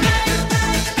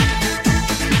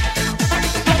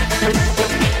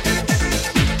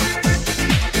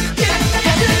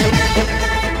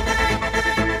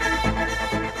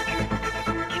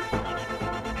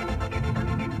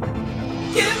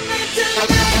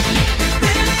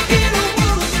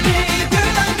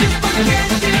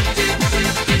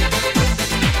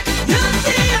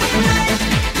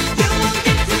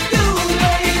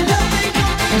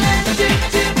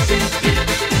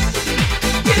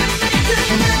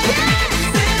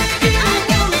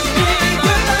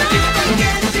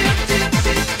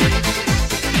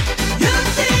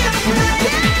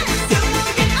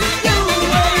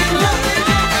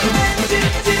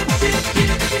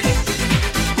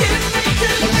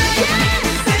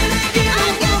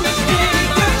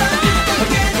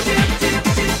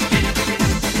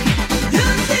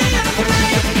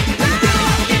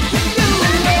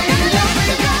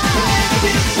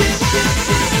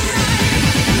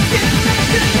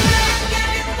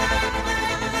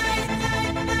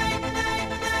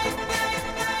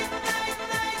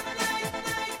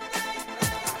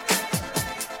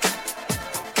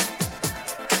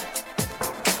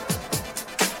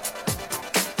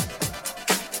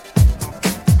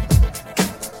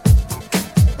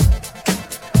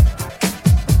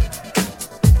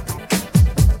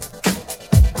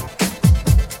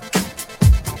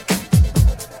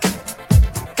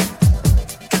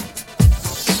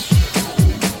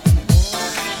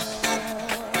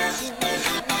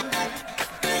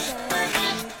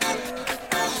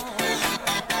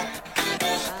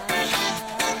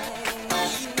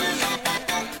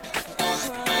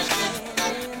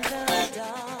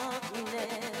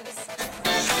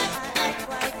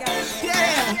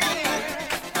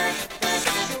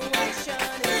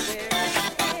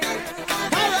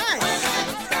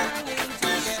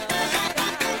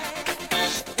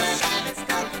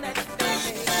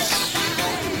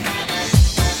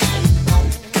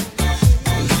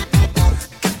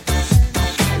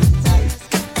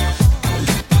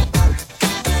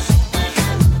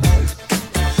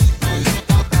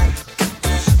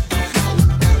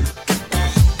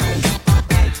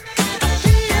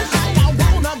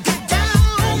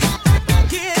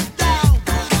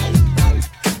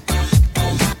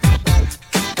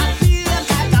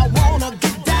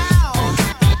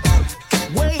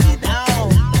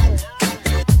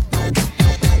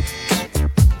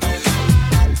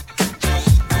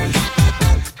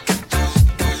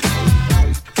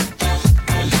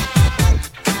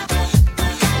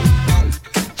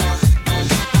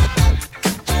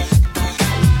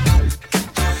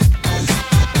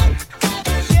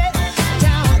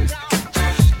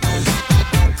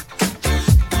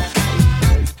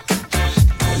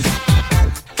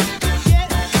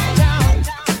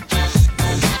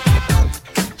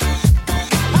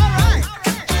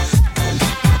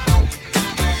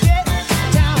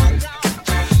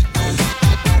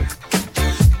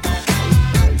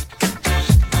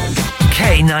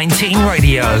 K19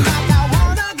 Radio.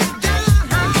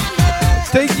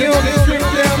 Take you on this trip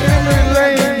down memory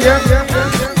lane. Yep.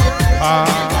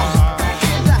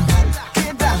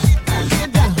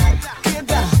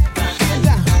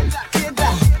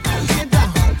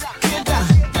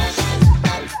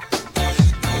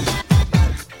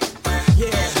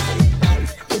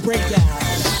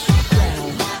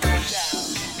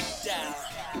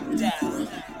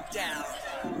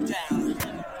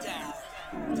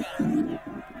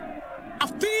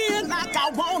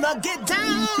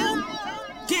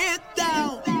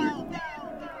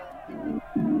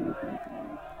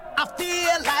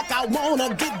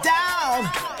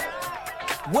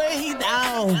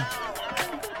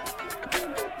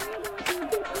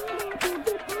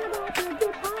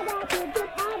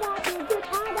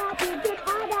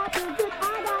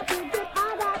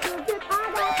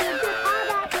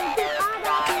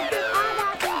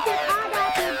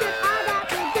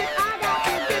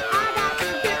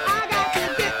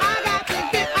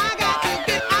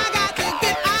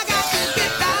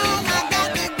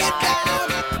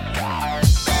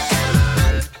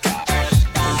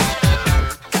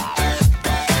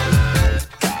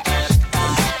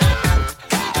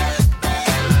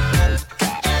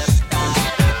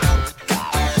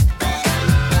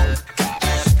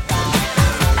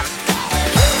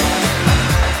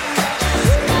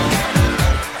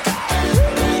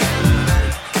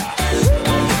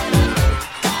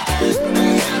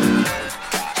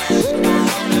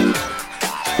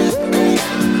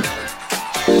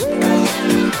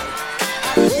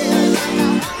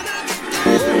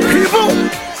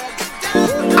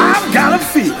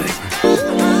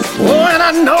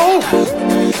 I know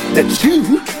that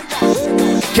you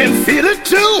can feel it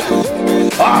too.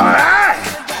 All right.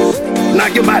 Now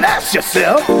you might ask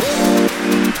yourself,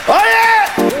 oh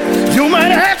yeah, you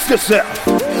might ask yourself,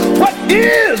 what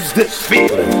is this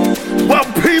feeling? Well,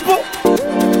 people,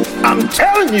 I'm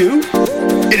telling you,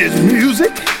 it is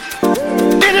music,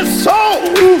 it is soul,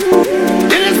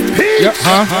 it is peace,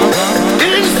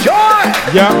 it is joy,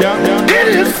 it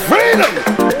is freedom,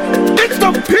 it's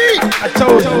the peace,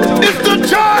 it's the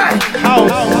joy,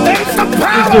 it's the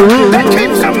power that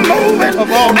keeps them moving and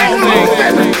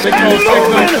moving and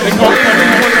moving.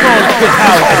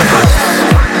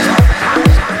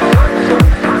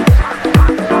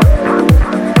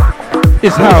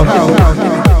 It's house.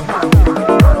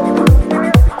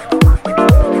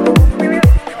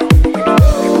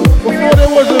 Before there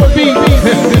was a beat,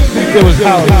 there was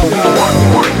house.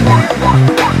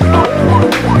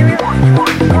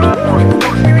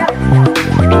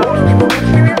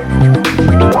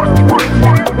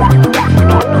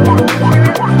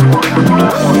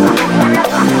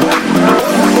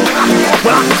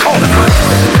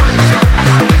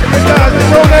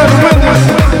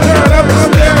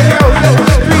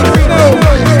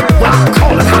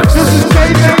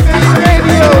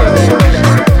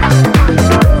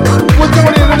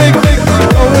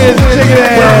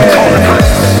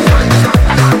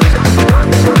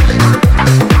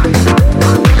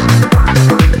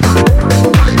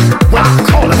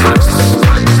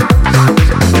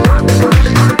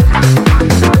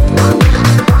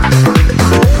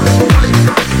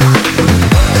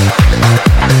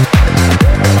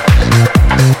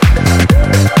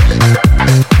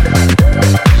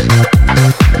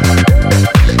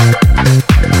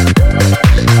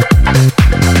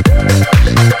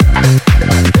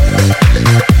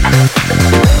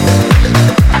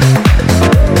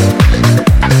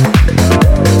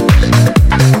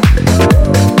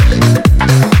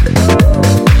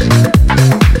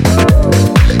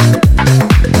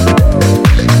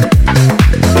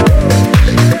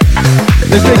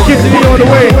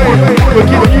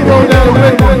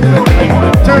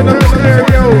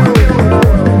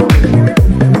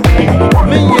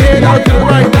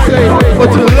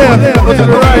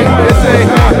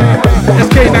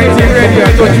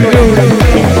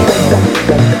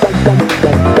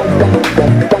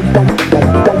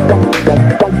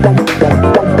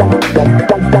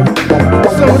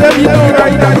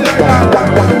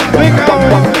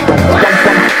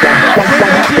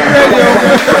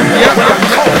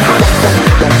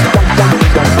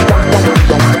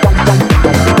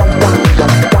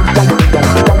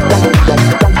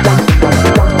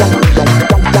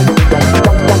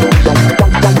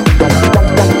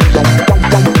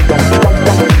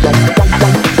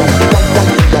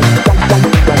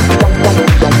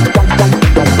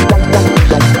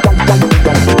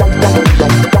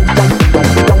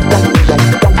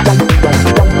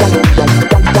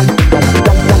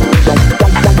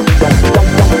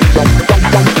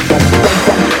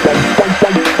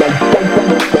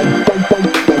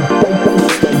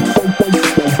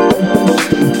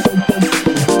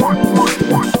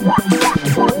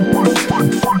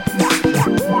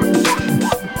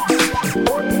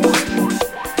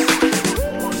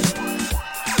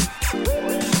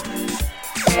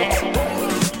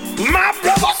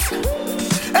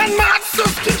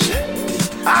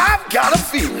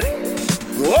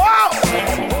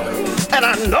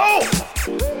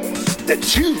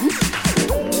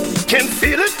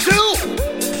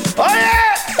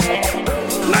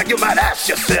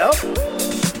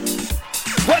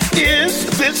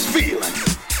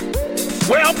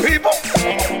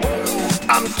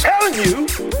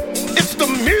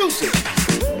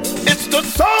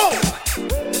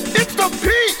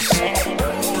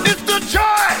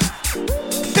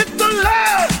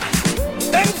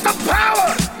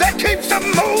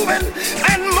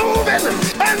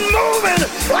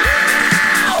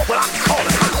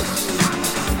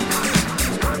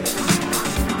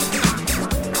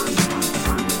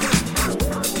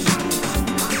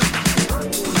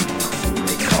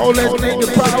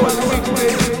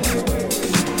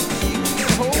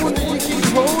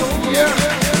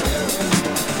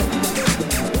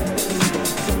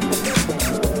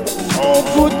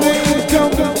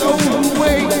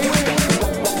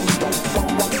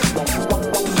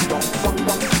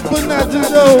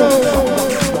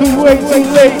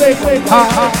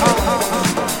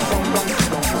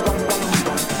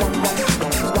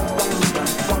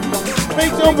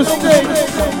 Make no mistake.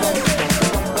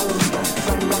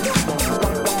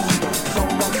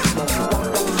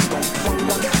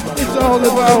 It's all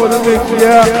about the mix,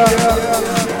 yeah.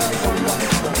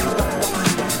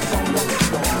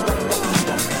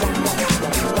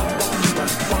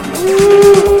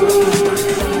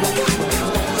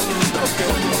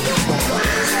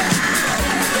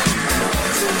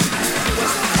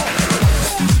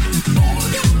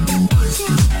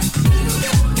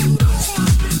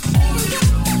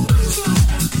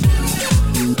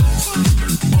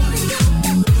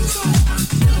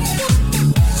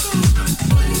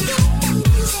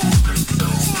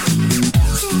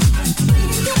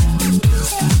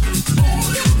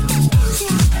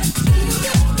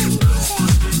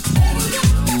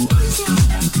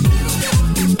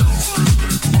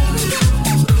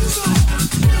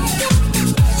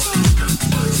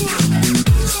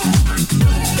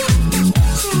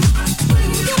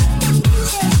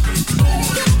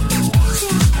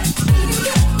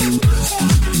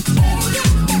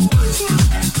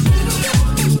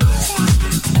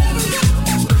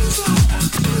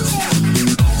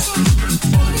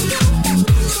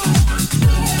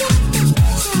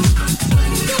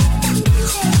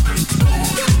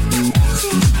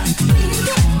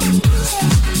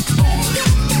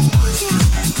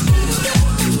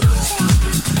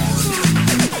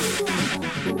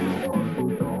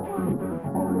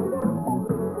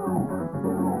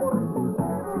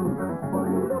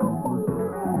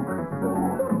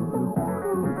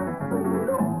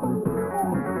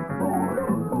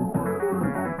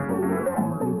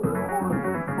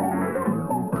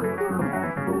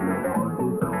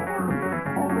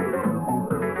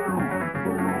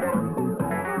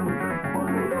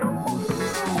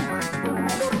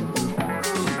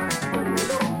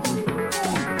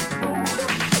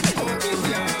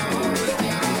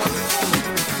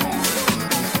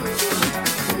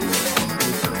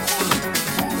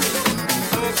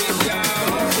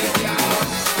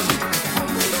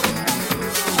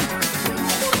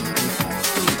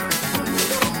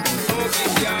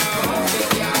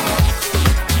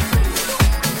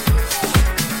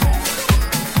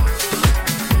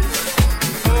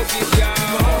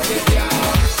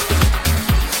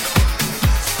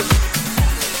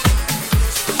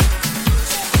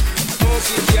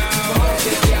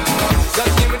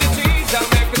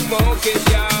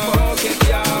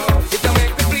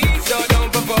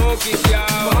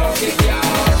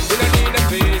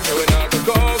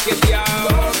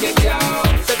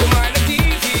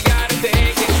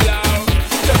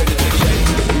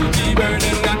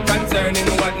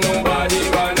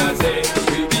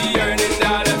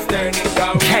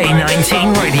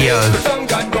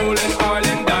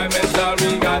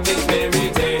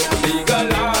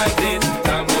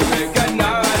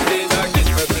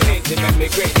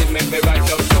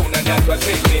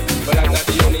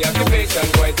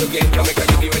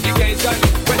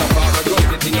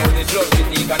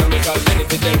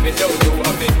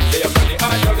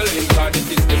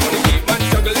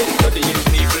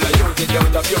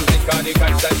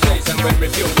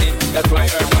 refusing. That's why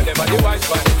her man never the wise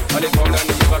one. On the throne and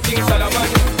the give of King Solomon.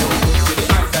 Give me the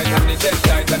eyesight and the chest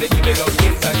sight and the give me love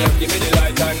inside. Just give me the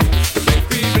light and make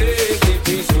me blaze it.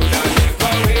 We should not make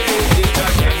our way it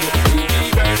again. We be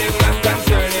burning, not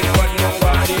concerning what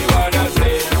nobody wanna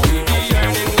say. We be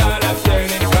earning dollars,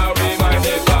 turning how we mind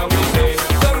it, how we say.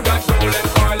 Some got gold and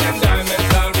oil and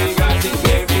diamonds, all we got is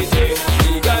every day.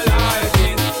 Legalize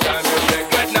it, time to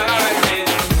recognize it.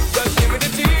 Just give me the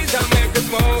cheese and make us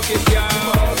smoke it, yeah.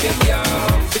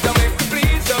 It can make me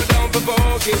please, so don't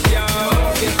provoke it, yeah.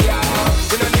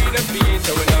 We don't need a speed,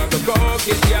 so we're not gonna coke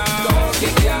it, yeah.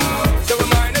 So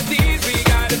we're minor thieves, we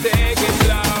gotta take it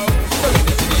slow. So in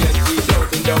the city, yes, we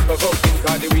joking, don't provoking.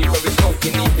 Cause the weed where we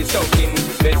smoking, need be soaking.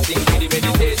 Best thing for the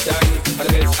meditation, and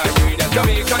the best I agree that's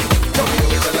Jamaican. So we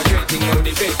always celebrating, no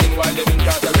debating, while them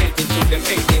incarcerating, shoot them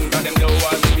 18. Cause them know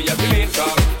what we have to make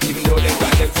up, even though they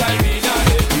got them salvage on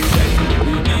it.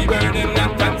 We be burning,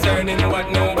 not concerning what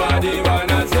nobody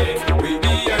wanna say. We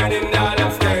be earning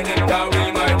dollars, turning how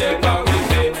we mind it, how we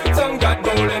pay. Some got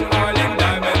gold and oil and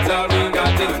diamonds, all we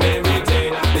got is Mary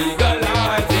Jane.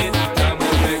 Legalize it, and we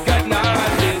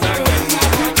recognize it again.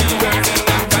 We be earning,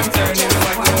 not concerning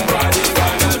what nobody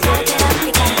wanna say. We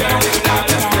be earning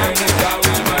dollars, turning how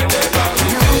we mind it, how we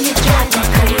pay. Some got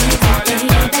gold and oil and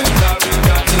diamonds, all we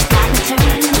got is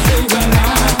Mary Jane. Legalize it, and we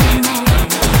recognize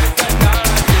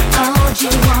it. Called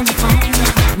you on the phone,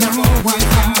 no one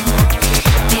phone.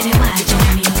 Baby, why'd you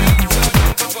leave me alone?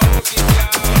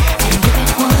 And if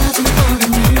it wasn't for the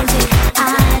music,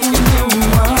 I don't know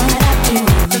what I'd do.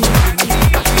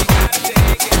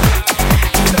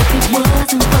 And if it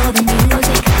wasn't for the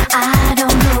music, I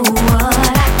don't know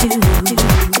what I'd do.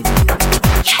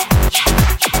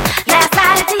 Last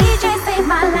night a DJ saved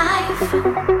my life.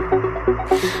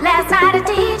 Last night a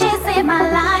DJ saved my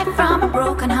life from a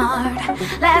broken heart.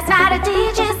 Last night a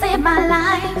DJ saved my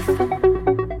life.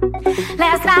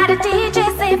 Last night a DJ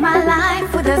saved my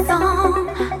life with a song.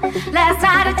 Last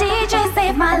night a DJ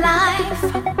saved my life.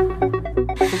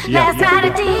 Last night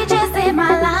a DJ saved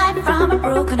my life from a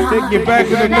broken heart. Take you back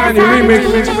to the Last 90 night a remix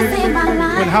DJ saved my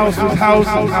life. when house was house.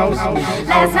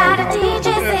 Last night a DJ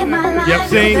saved my life. Yep,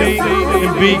 sing with a song.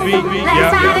 and beat.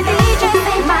 Last night a DJ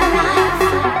saved my life.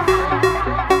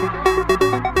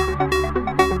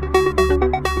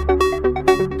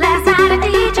 Last night a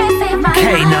DJ saved my life.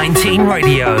 K19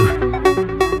 Radio.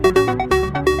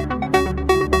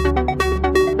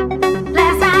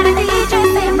 Last night a DJ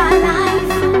saved my life.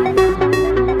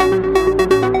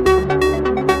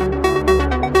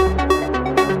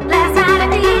 Last night a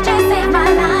DJ saved my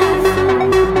life.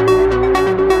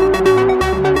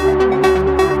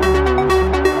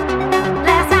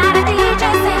 Last night a DJ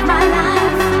saved my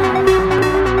life.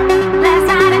 Last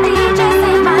night a DJ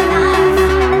saved my life.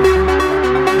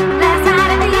 Last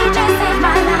night a DJ saved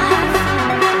my life.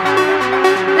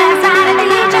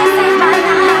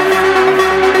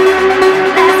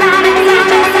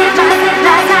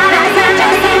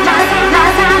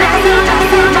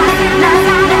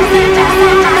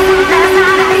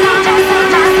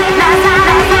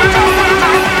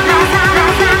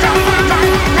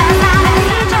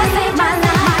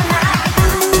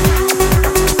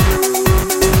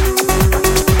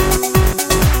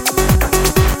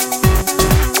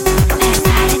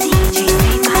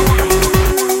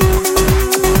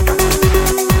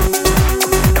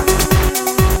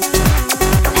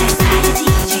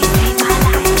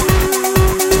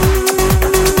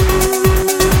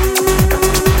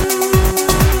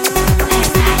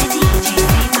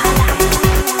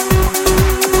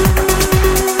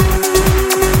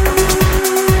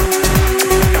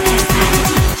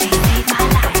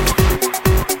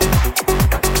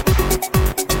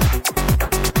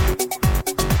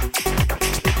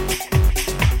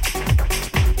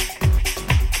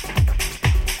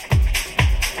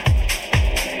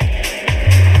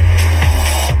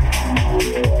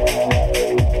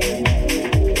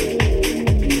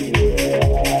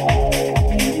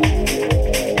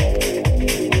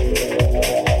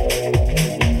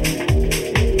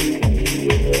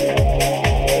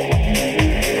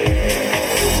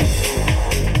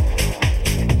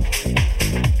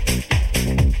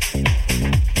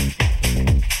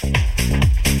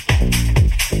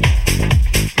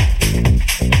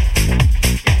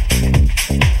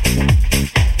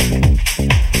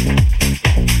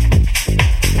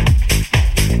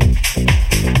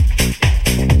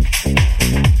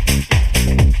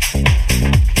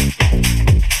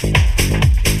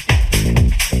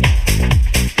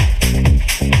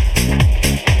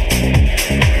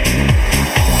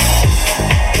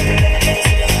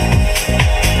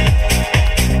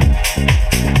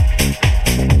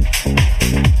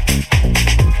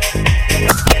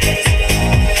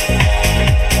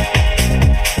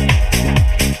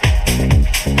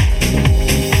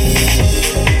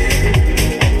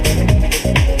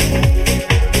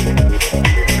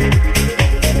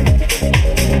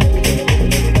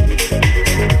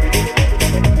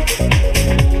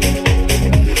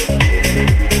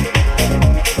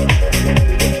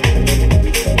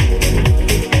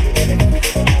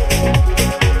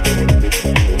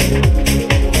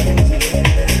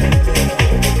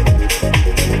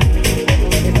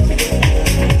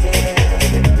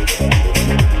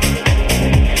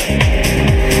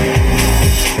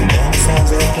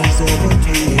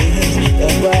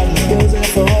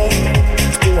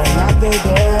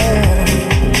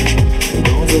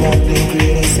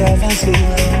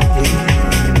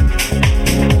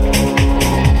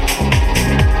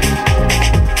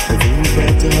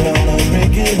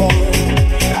 anymore.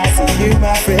 I see you,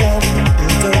 my friend,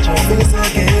 and touch your face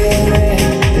again.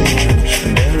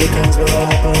 Miracles will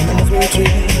happen as we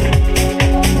dream.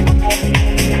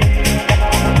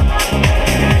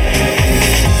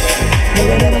 No,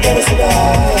 we're never gonna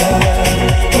survive.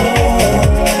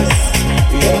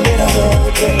 You're a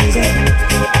little crazy.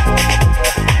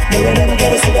 No, we're never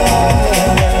gonna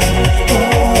survive.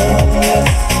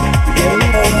 You're a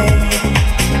little.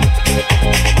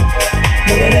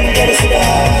 No, we're never gonna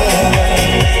survive.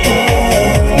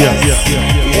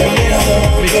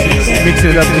 Mix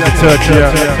it up just a touch,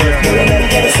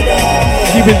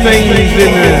 keeping things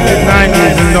in the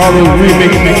 90s and all those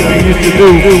remixes we used to do.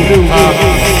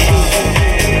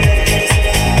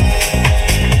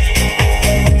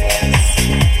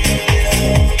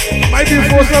 Might be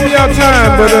before some of y'all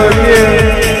time, but yeah.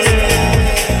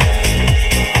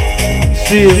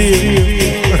 See you.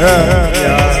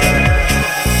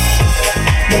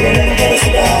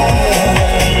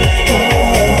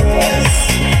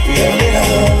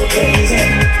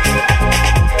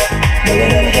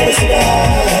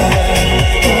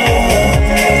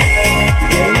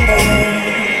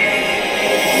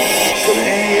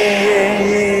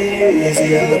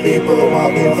 See other people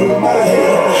walking through my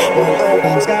head. When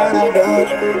everything's kinda done,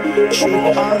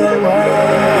 sheep on the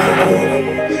world.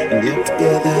 And yet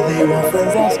together they were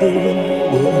friends at school.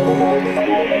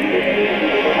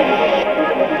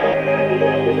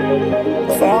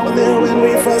 Found them when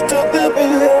we first took the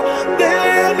pill.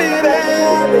 They'll be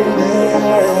there.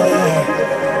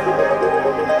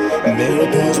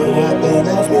 Miracles will happen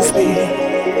as we speak.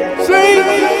 Sing!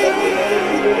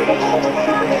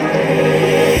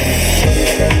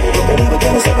 We're never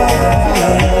gonna survive.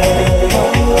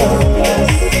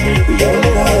 You're a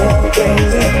little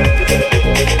crazy.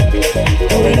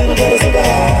 No, we're never gonna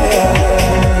survive.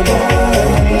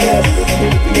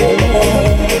 You're a little.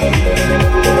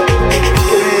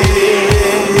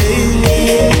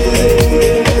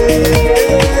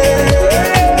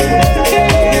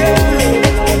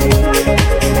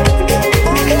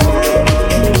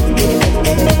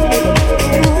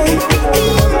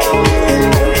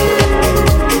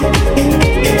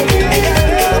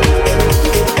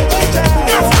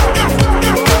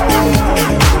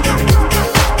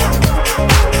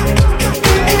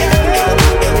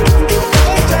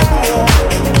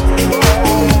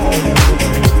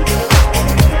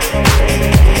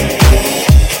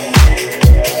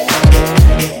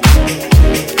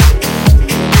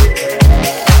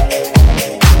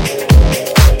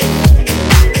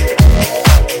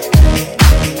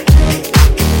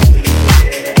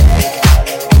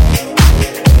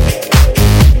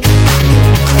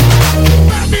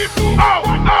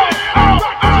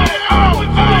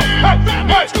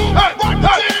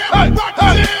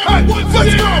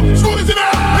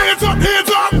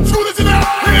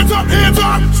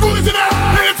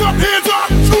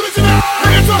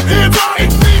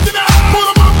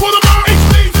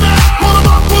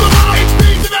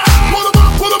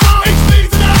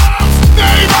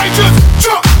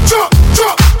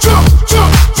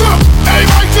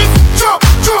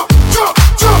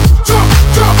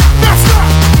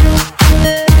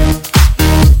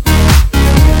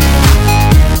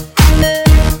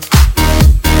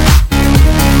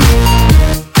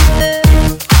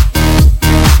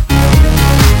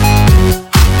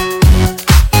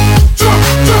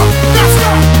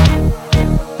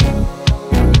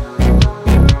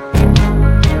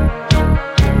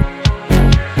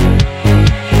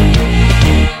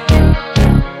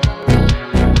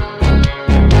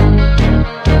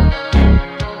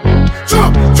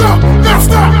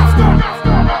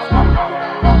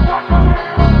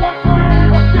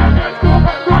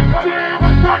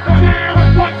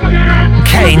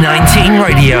 K19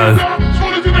 Radio.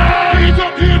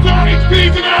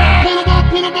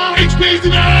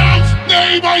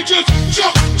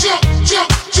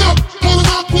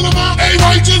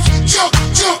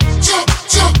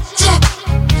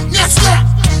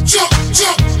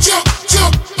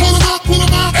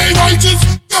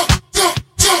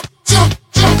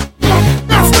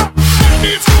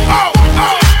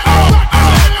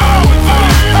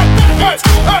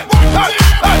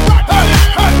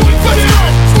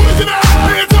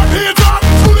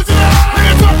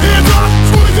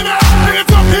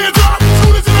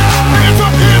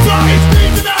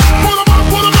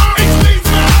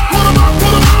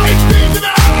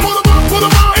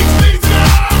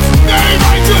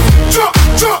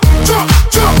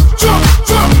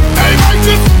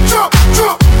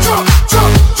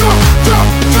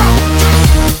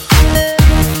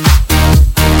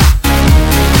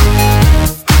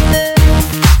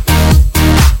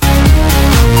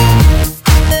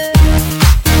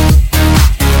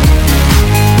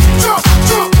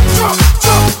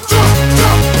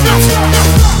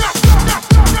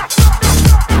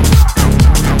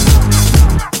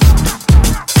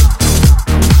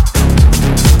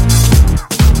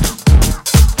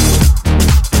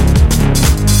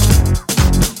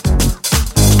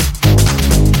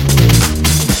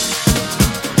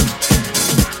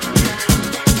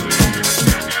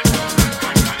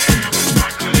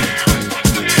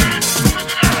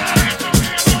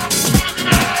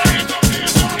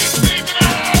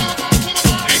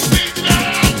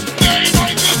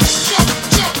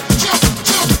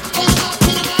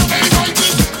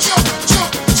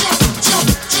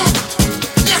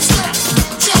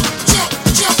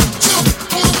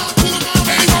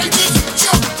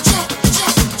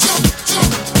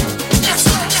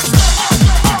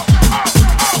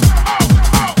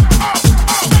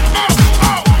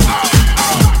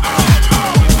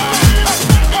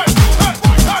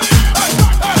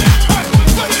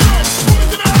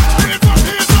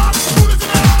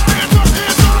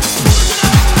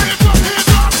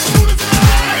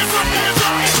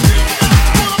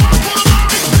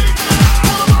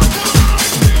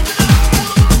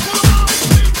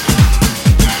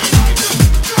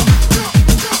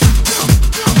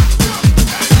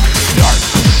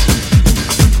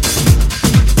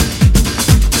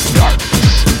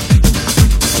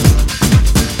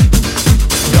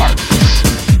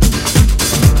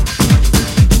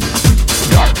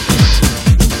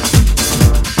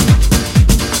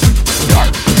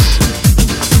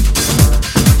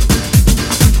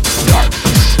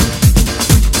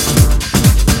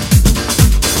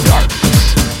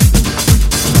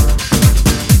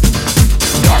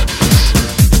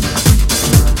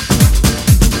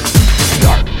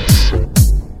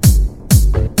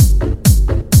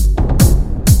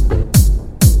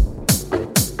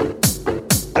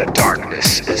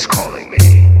 darkness is calling me.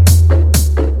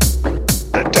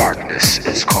 The darkness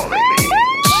is calling me.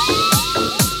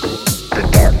 The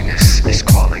darkness is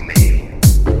calling me.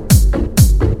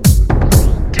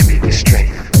 Give me the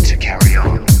strength to carry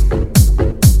on.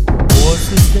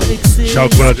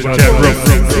 Shout out to the chat room.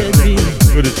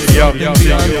 Good to see y'all.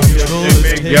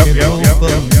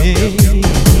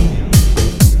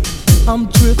 I'm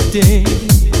drifting,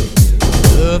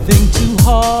 loving too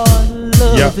hard,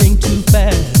 loving too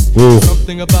fast. Whoa.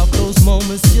 Something about those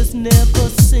moments just never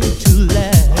seem to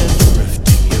last.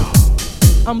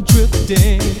 I'm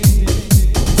drifting.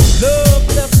 Love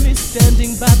left me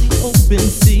standing by the open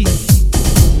sea.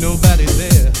 Nobody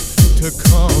there to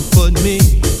comfort me.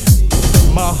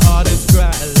 My heart is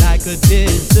dry like a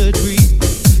desert reed.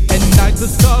 At night the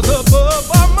stars above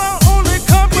are my only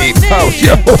company. Take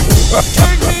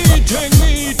me, take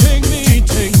me, take me,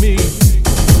 take me.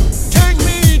 Take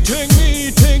me, take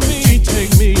me, take me,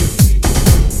 take me.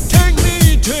 Take me,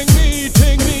 take me,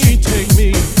 take me, take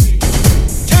me.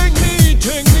 Take me,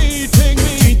 take me, take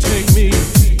me, take me.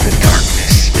 The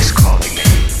darkness is calling me.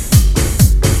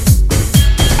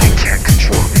 I can't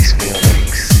control these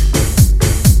feelings.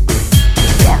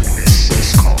 The darkness is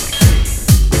calling me.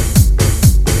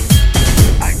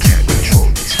 I can't control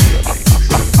these feelings.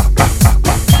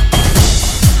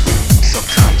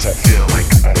 Sometimes I feel like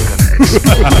I'm gonna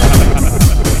explode.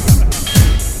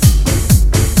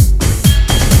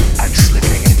 I'm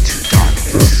slipping into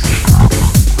darkness.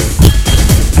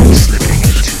 I'm slipping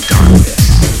into darkness.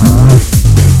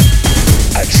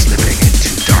 I'm slipping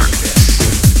into darkness.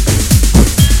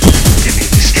 Give me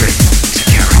the strength to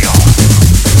carry on.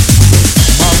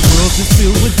 My world is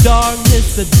filled with darkness,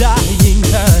 the dying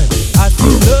time. I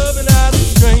see love and out of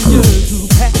strangers who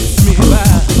pass me by.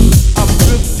 I'm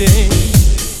drifting.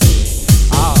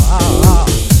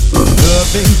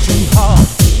 Loving too hard,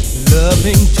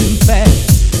 loving too fast.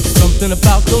 Something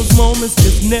about those moments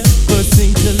just never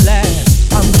seem to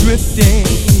last. I'm drifting.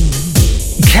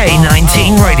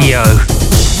 K19 Radio.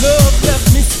 Love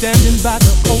left me standing by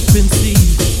the open sea.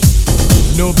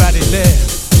 Nobody there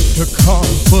to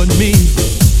comfort me.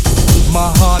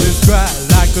 My heart is dry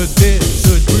like a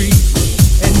desert breeze.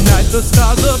 At night the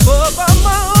stars above are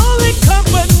my only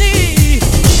company.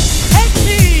 Take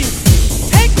me,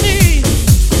 take me.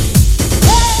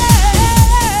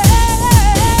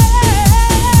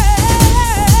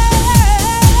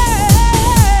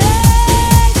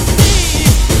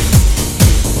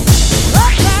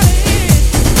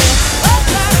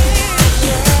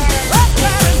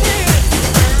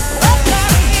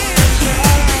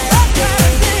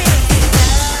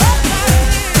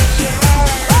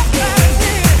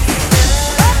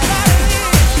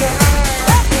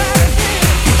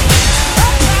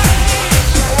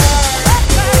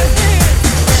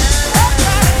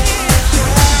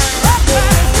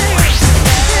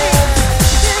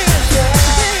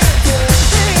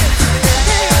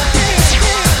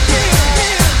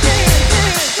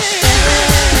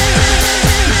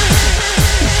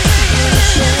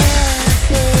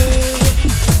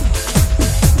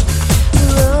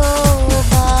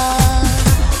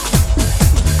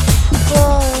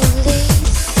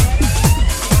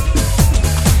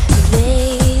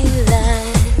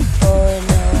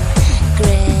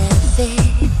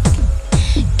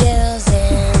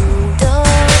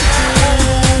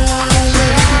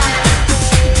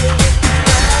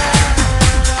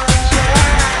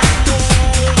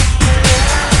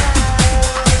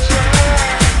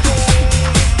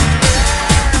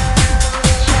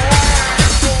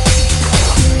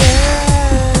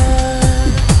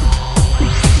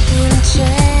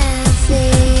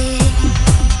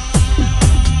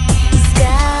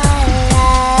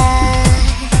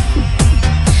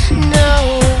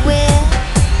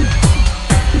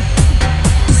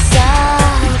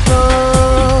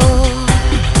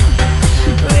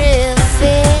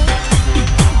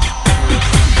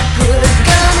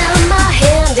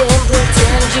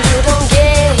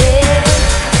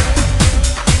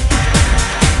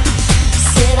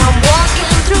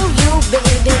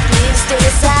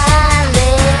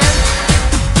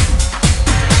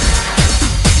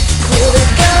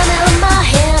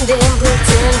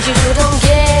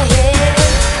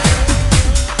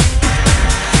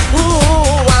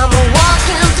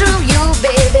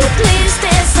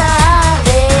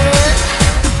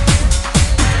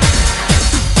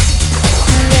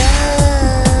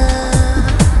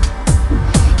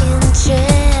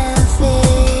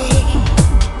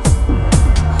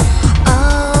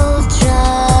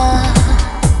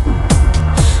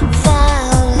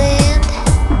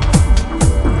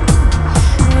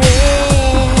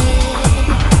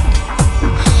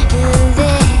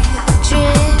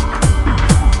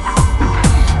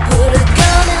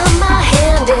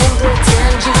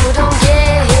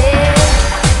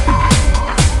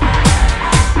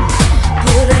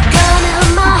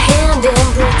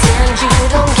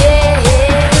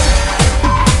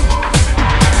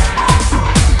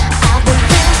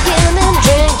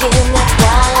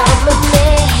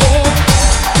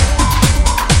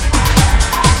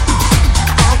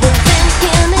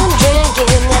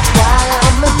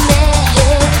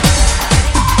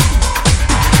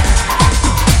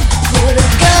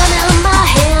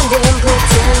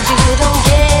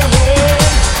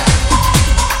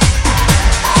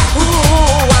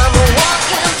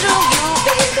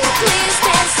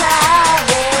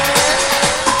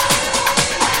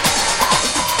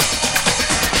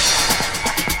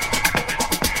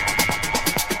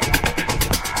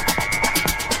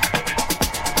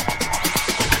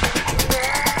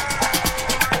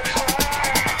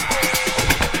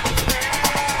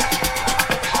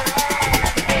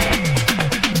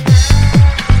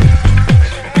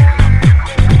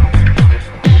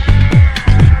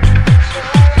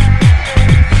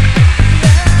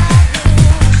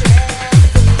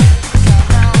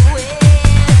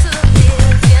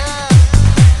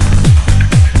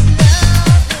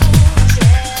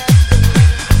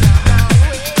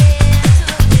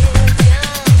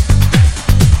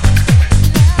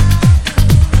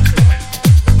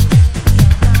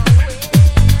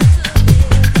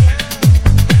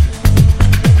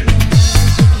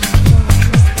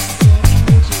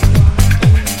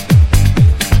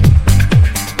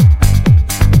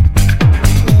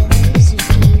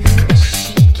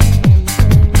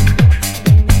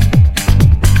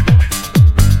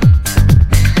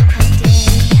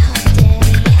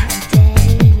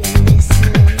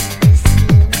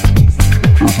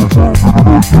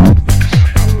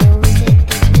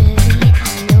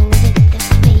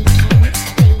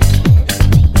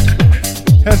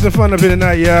 Have some fun up here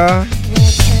tonight, y'all.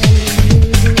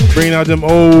 Bringing out them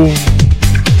old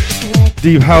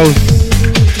deep house,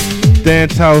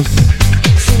 dance house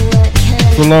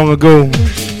from long ago.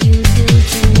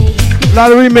 A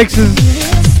lot of remixes.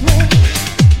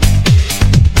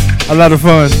 A lot of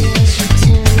fun.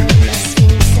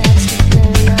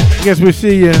 I guess we'll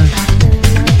see you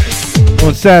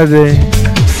on Saturday.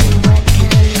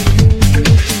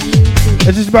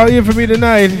 That's just about it for me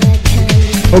tonight.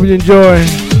 Hope you enjoy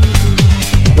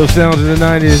those sounds of the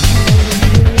 90s.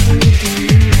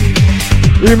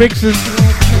 Remixes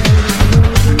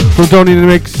from Tony the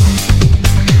Mix.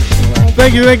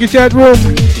 Thank you, chat room.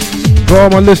 For all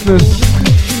my listeners,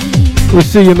 we'll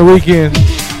see you in the weekend.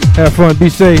 Have fun, be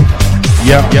safe.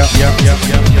 Yep.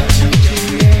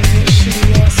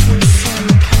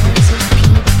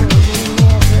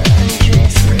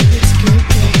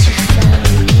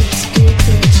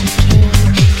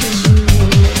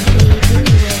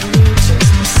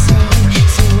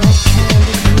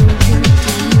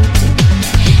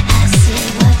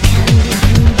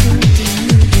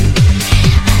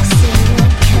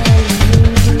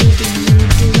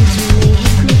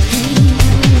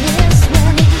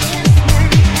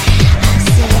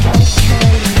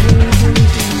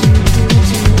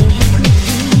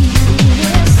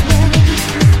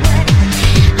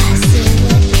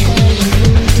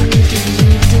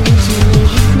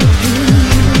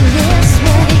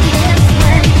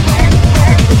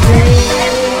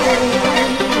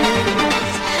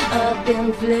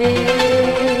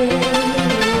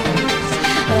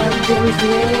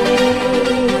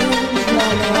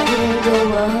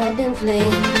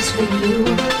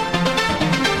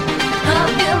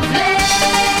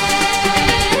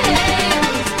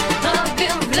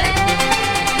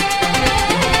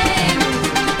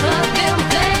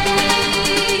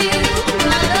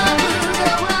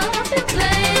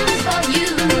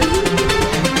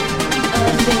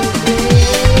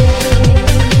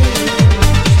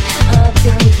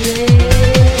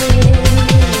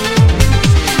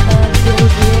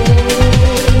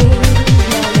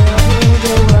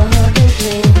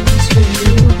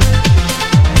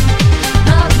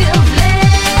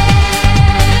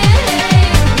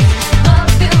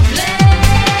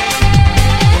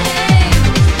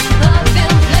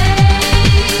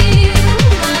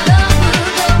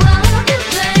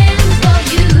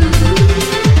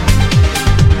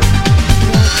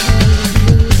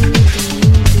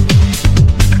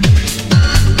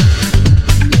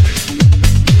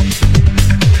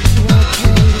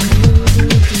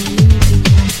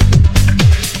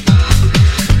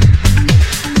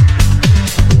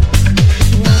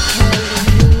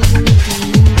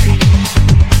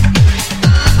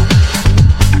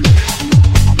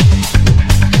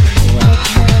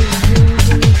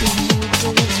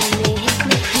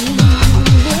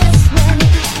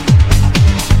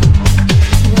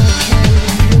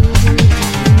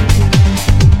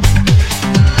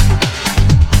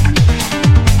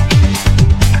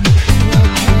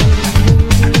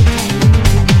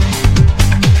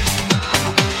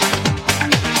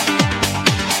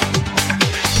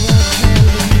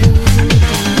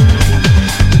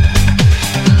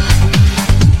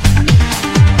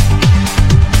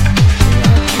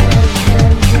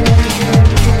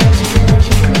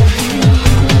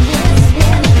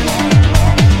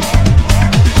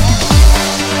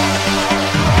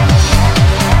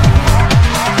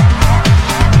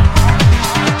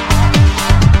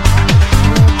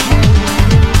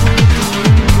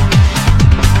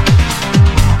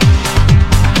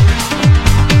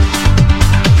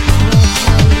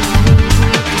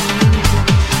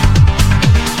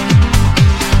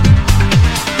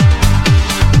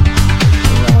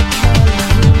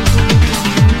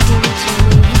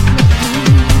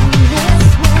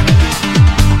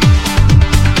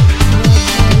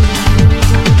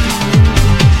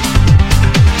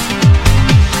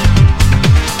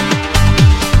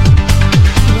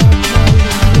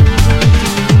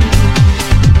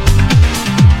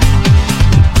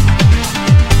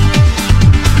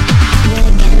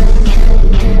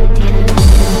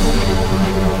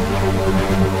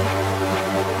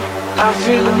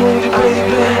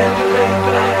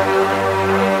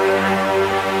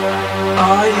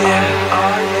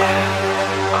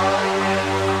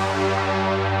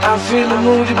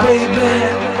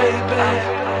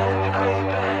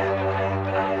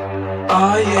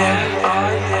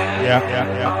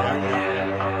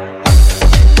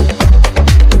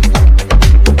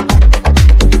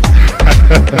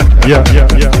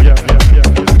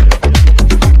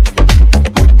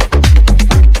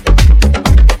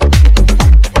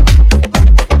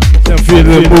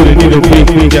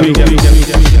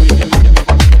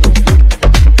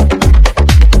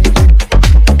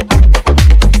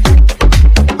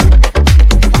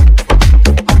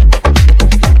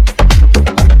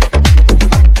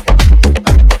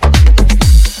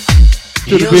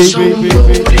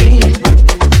 baby.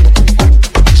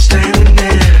 Standing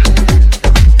there,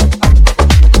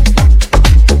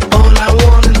 all I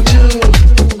wanna do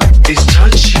is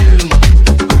touch you.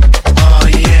 Oh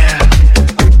yeah.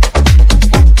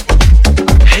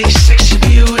 Hey, sexy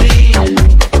beauty,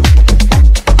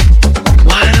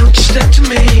 why don't you step to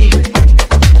me?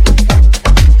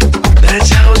 That's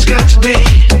how it's got to be.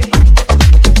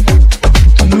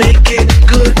 Make it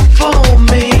good for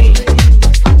me.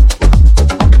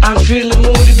 I'm feeling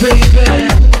moody, baby.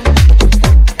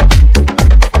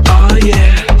 Oh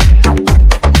yeah.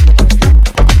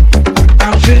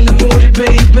 I'm feeling moody,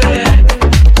 baby.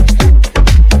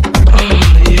 Oh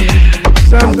yeah.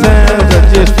 Sometimes I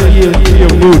just feel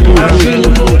moody. I'm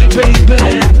feeling moody, baby.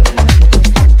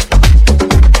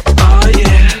 Oh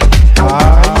yeah. Ah,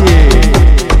 yeah.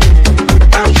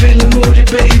 I'm feeling moody,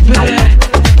 baby.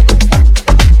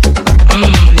 Oh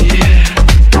yeah.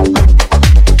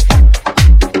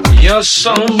 You're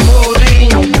so moody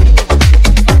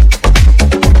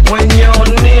when you're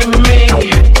near me.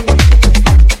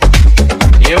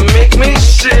 You make me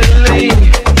silly.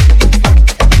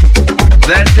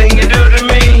 That thing you do to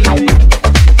me.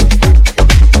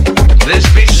 This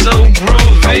beat so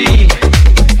groovy.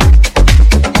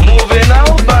 Moving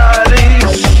our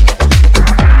bodies.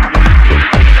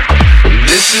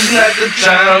 This is not the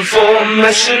time for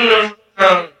messing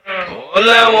around. All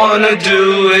I wanna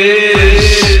do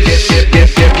is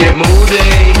get moody.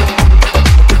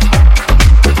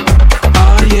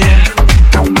 Oh yeah.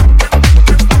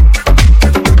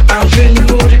 I'm feeling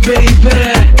moody, baby.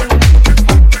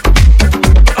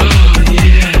 Oh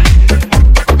yeah.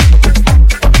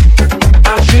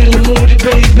 I'm feeling moody,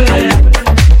 baby.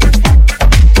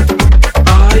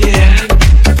 Oh yeah.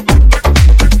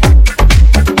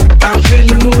 I'm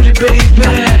feeling moody, baby.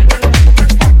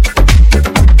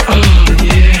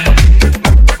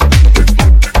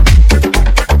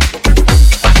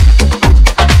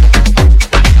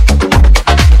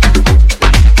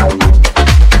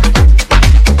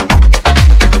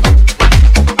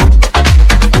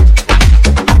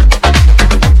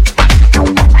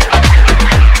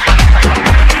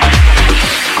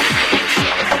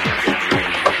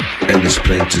 And it's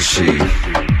plain to see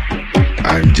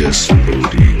I'm just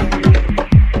moody,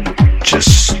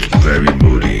 just very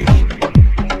moody.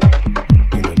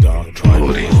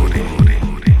 Moody.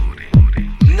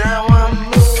 Now I'm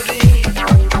moody,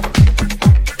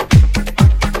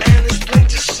 and it's plain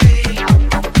to see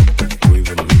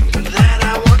that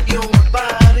I want your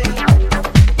body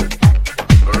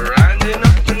riding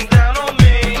up and down on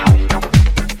me.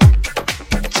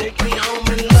 Take me home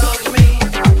and love me.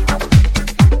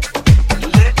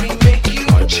 Let me make you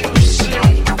juicy.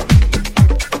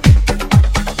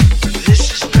 This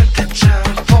is not the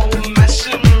time for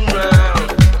messing around.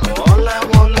 All I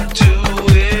wanna do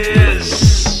is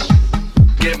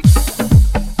get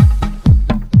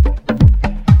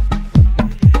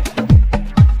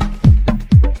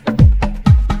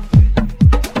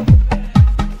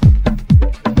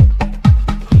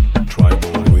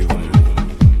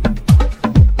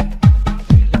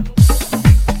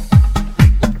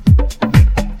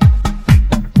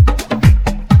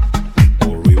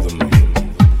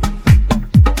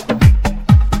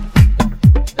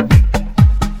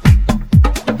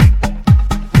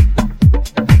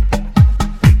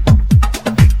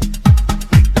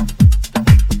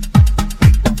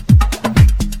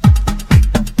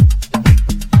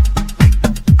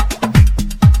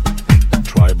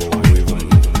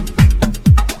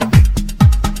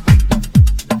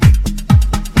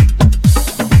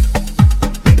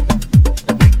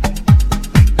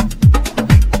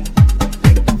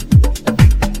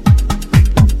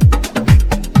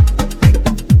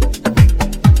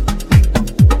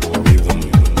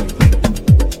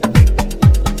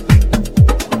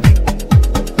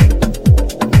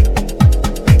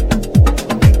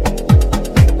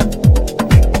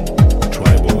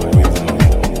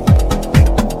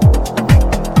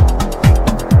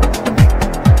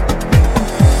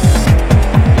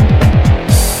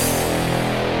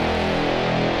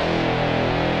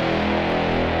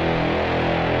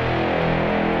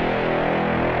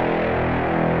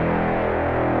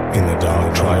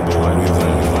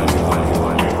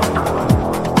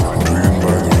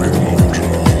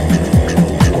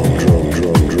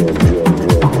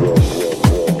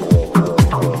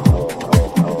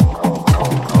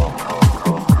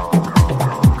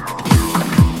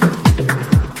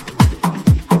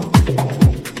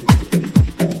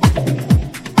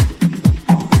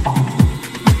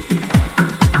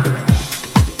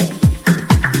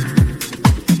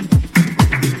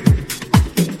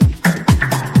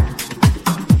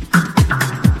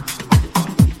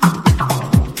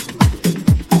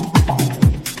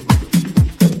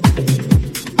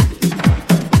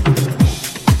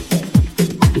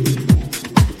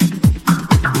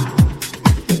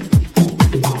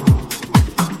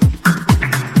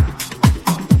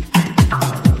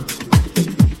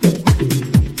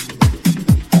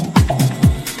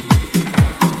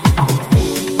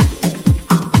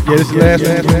Yeah, this last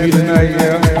one for me tonight,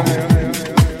 yeah.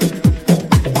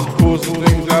 Pull some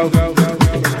things out. A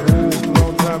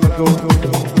long time ago.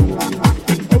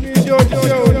 Hope you enjoyed the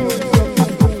show.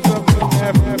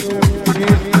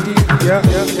 Yeah.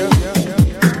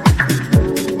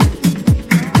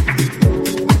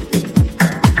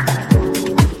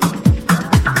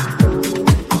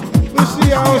 We'll see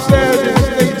you on Saturday.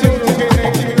 Stay tuned on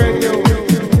KNXT Radio.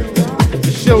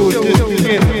 The show is just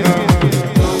beginning,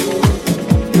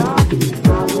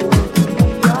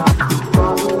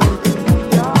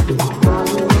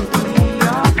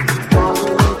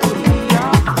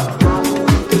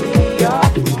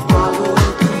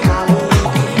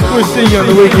 We'll see you on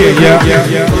the weekend, yeah.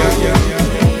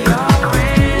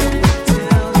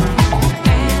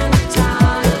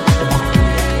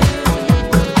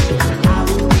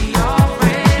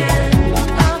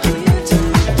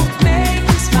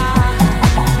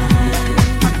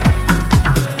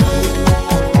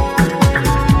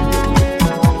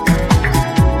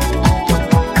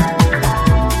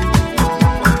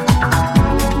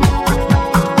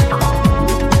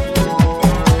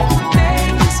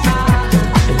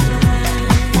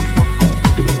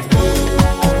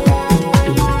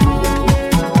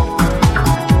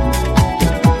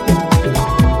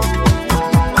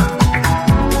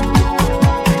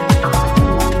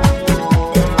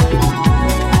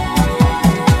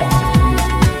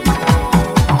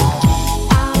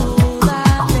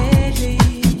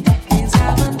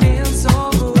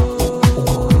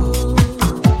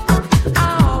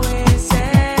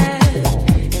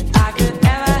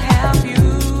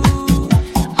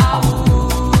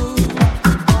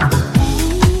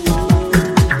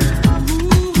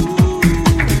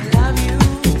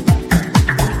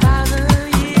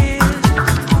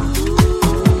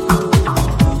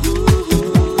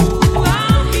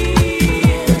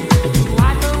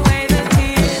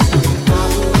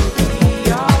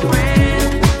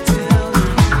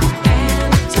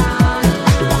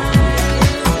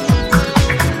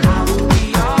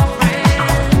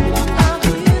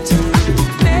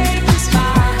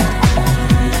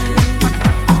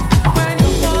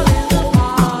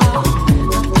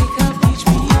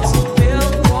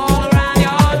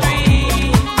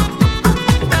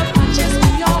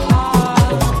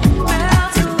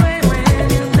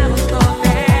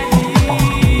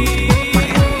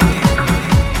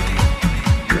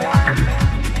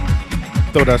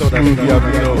 Throw that smoothie out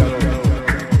the door.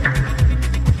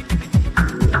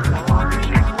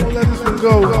 Don't let this one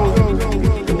go.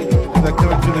 As I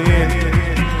come to the end.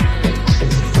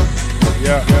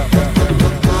 Yeah.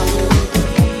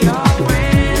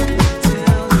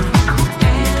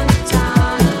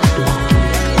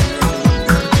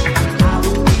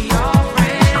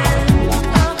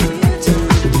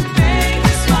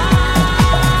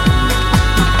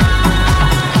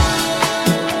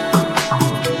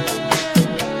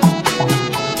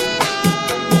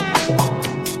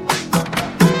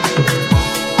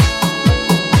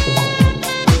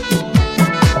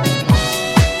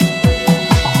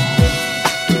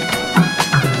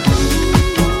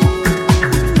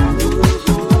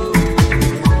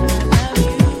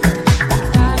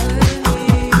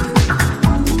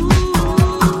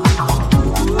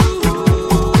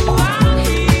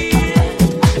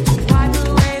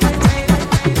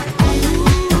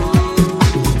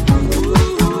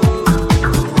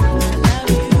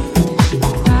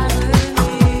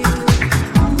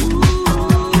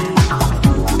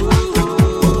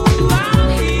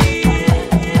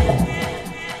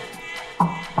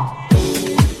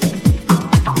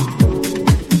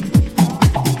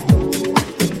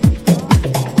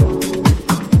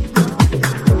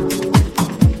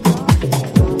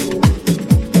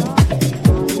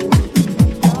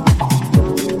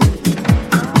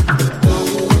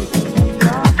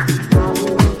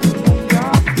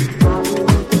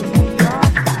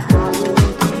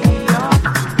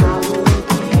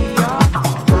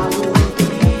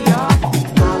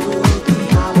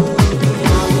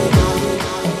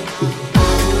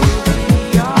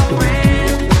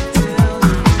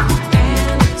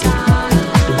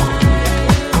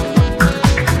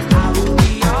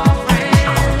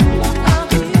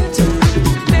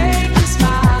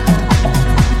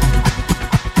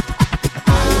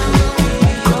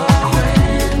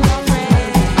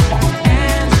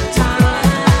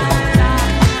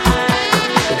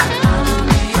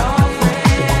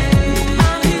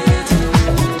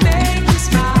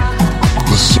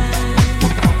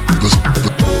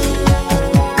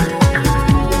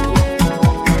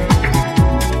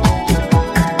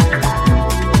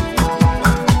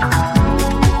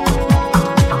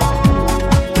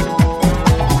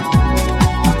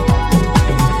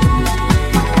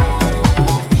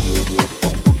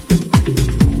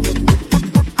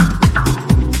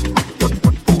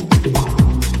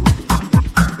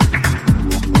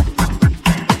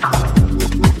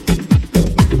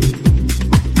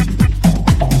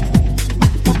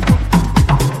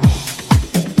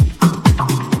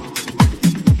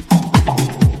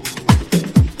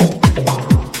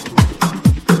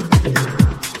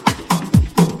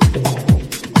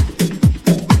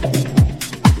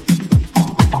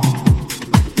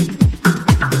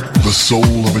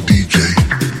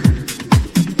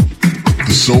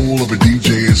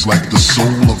 is like the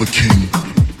soul of a king.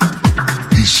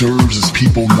 He serves his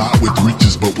people not with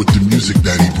riches but with the music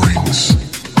that he brings.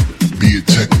 Be it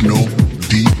techno,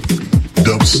 deep,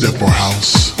 dubstep or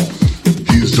house,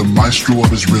 he is the maestro of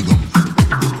his rhythm.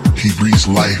 He breathes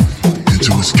life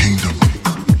into his kingdom.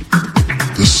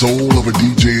 The soul of a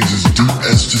DJ is as deep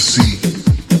as the sea.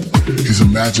 His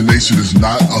imagination is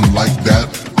not unlike that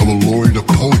of a laureate of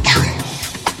poetry.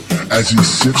 As he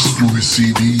sifts through his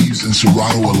CDs and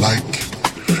Serato alike,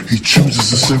 he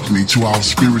chooses a symphony to our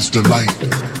spirit's delight.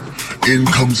 In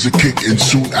comes the kick and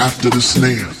soon after the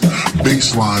snare,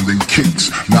 bass line then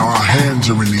kicks, now our hands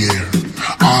are in the air.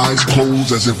 Eyes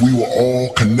closed as if we were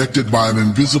all connected by an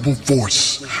invisible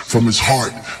force. From his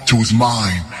heart to his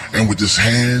mind, and with his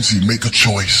hands he make a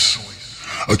choice.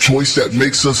 A choice that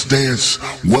makes us dance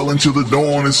well into the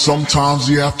dawn and sometimes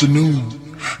the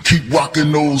afternoon. Keep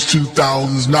rocking those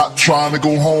 2000s, not trying to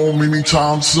go home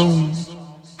anytime soon.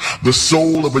 The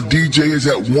soul of a DJ is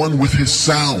at one with his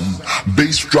sound.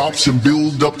 Bass drops and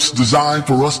build-ups designed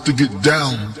for us to get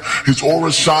down. His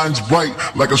aura shines bright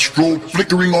like a strobe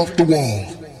flickering off the wall.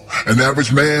 An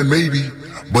average man maybe,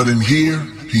 but in here,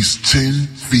 he's 10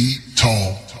 feet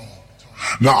tall.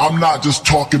 Now I'm not just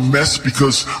talking mess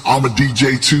because I'm a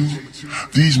DJ too.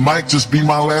 These might just be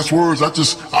my last words. I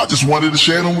just wanted to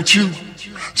share them with you,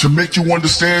 to make you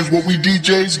understand what we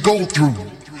DJs go through.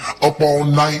 Up all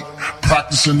night,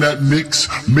 practicing that mix,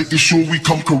 making sure we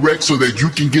come correct so that you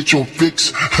can get your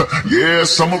fix. Yeah,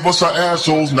 some of us are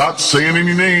assholes, not saying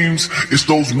any names. It's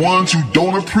those ones who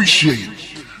don't appreciate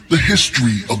the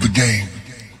history of the game.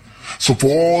 So for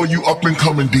all you up and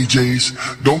coming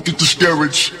DJs, don't get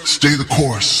discouraged, stay the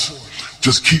course.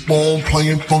 Just keep on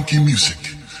playing funky music,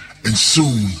 and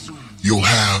soon you'll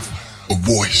have a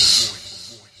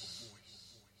voice.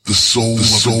 The soul of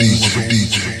a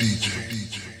DJ.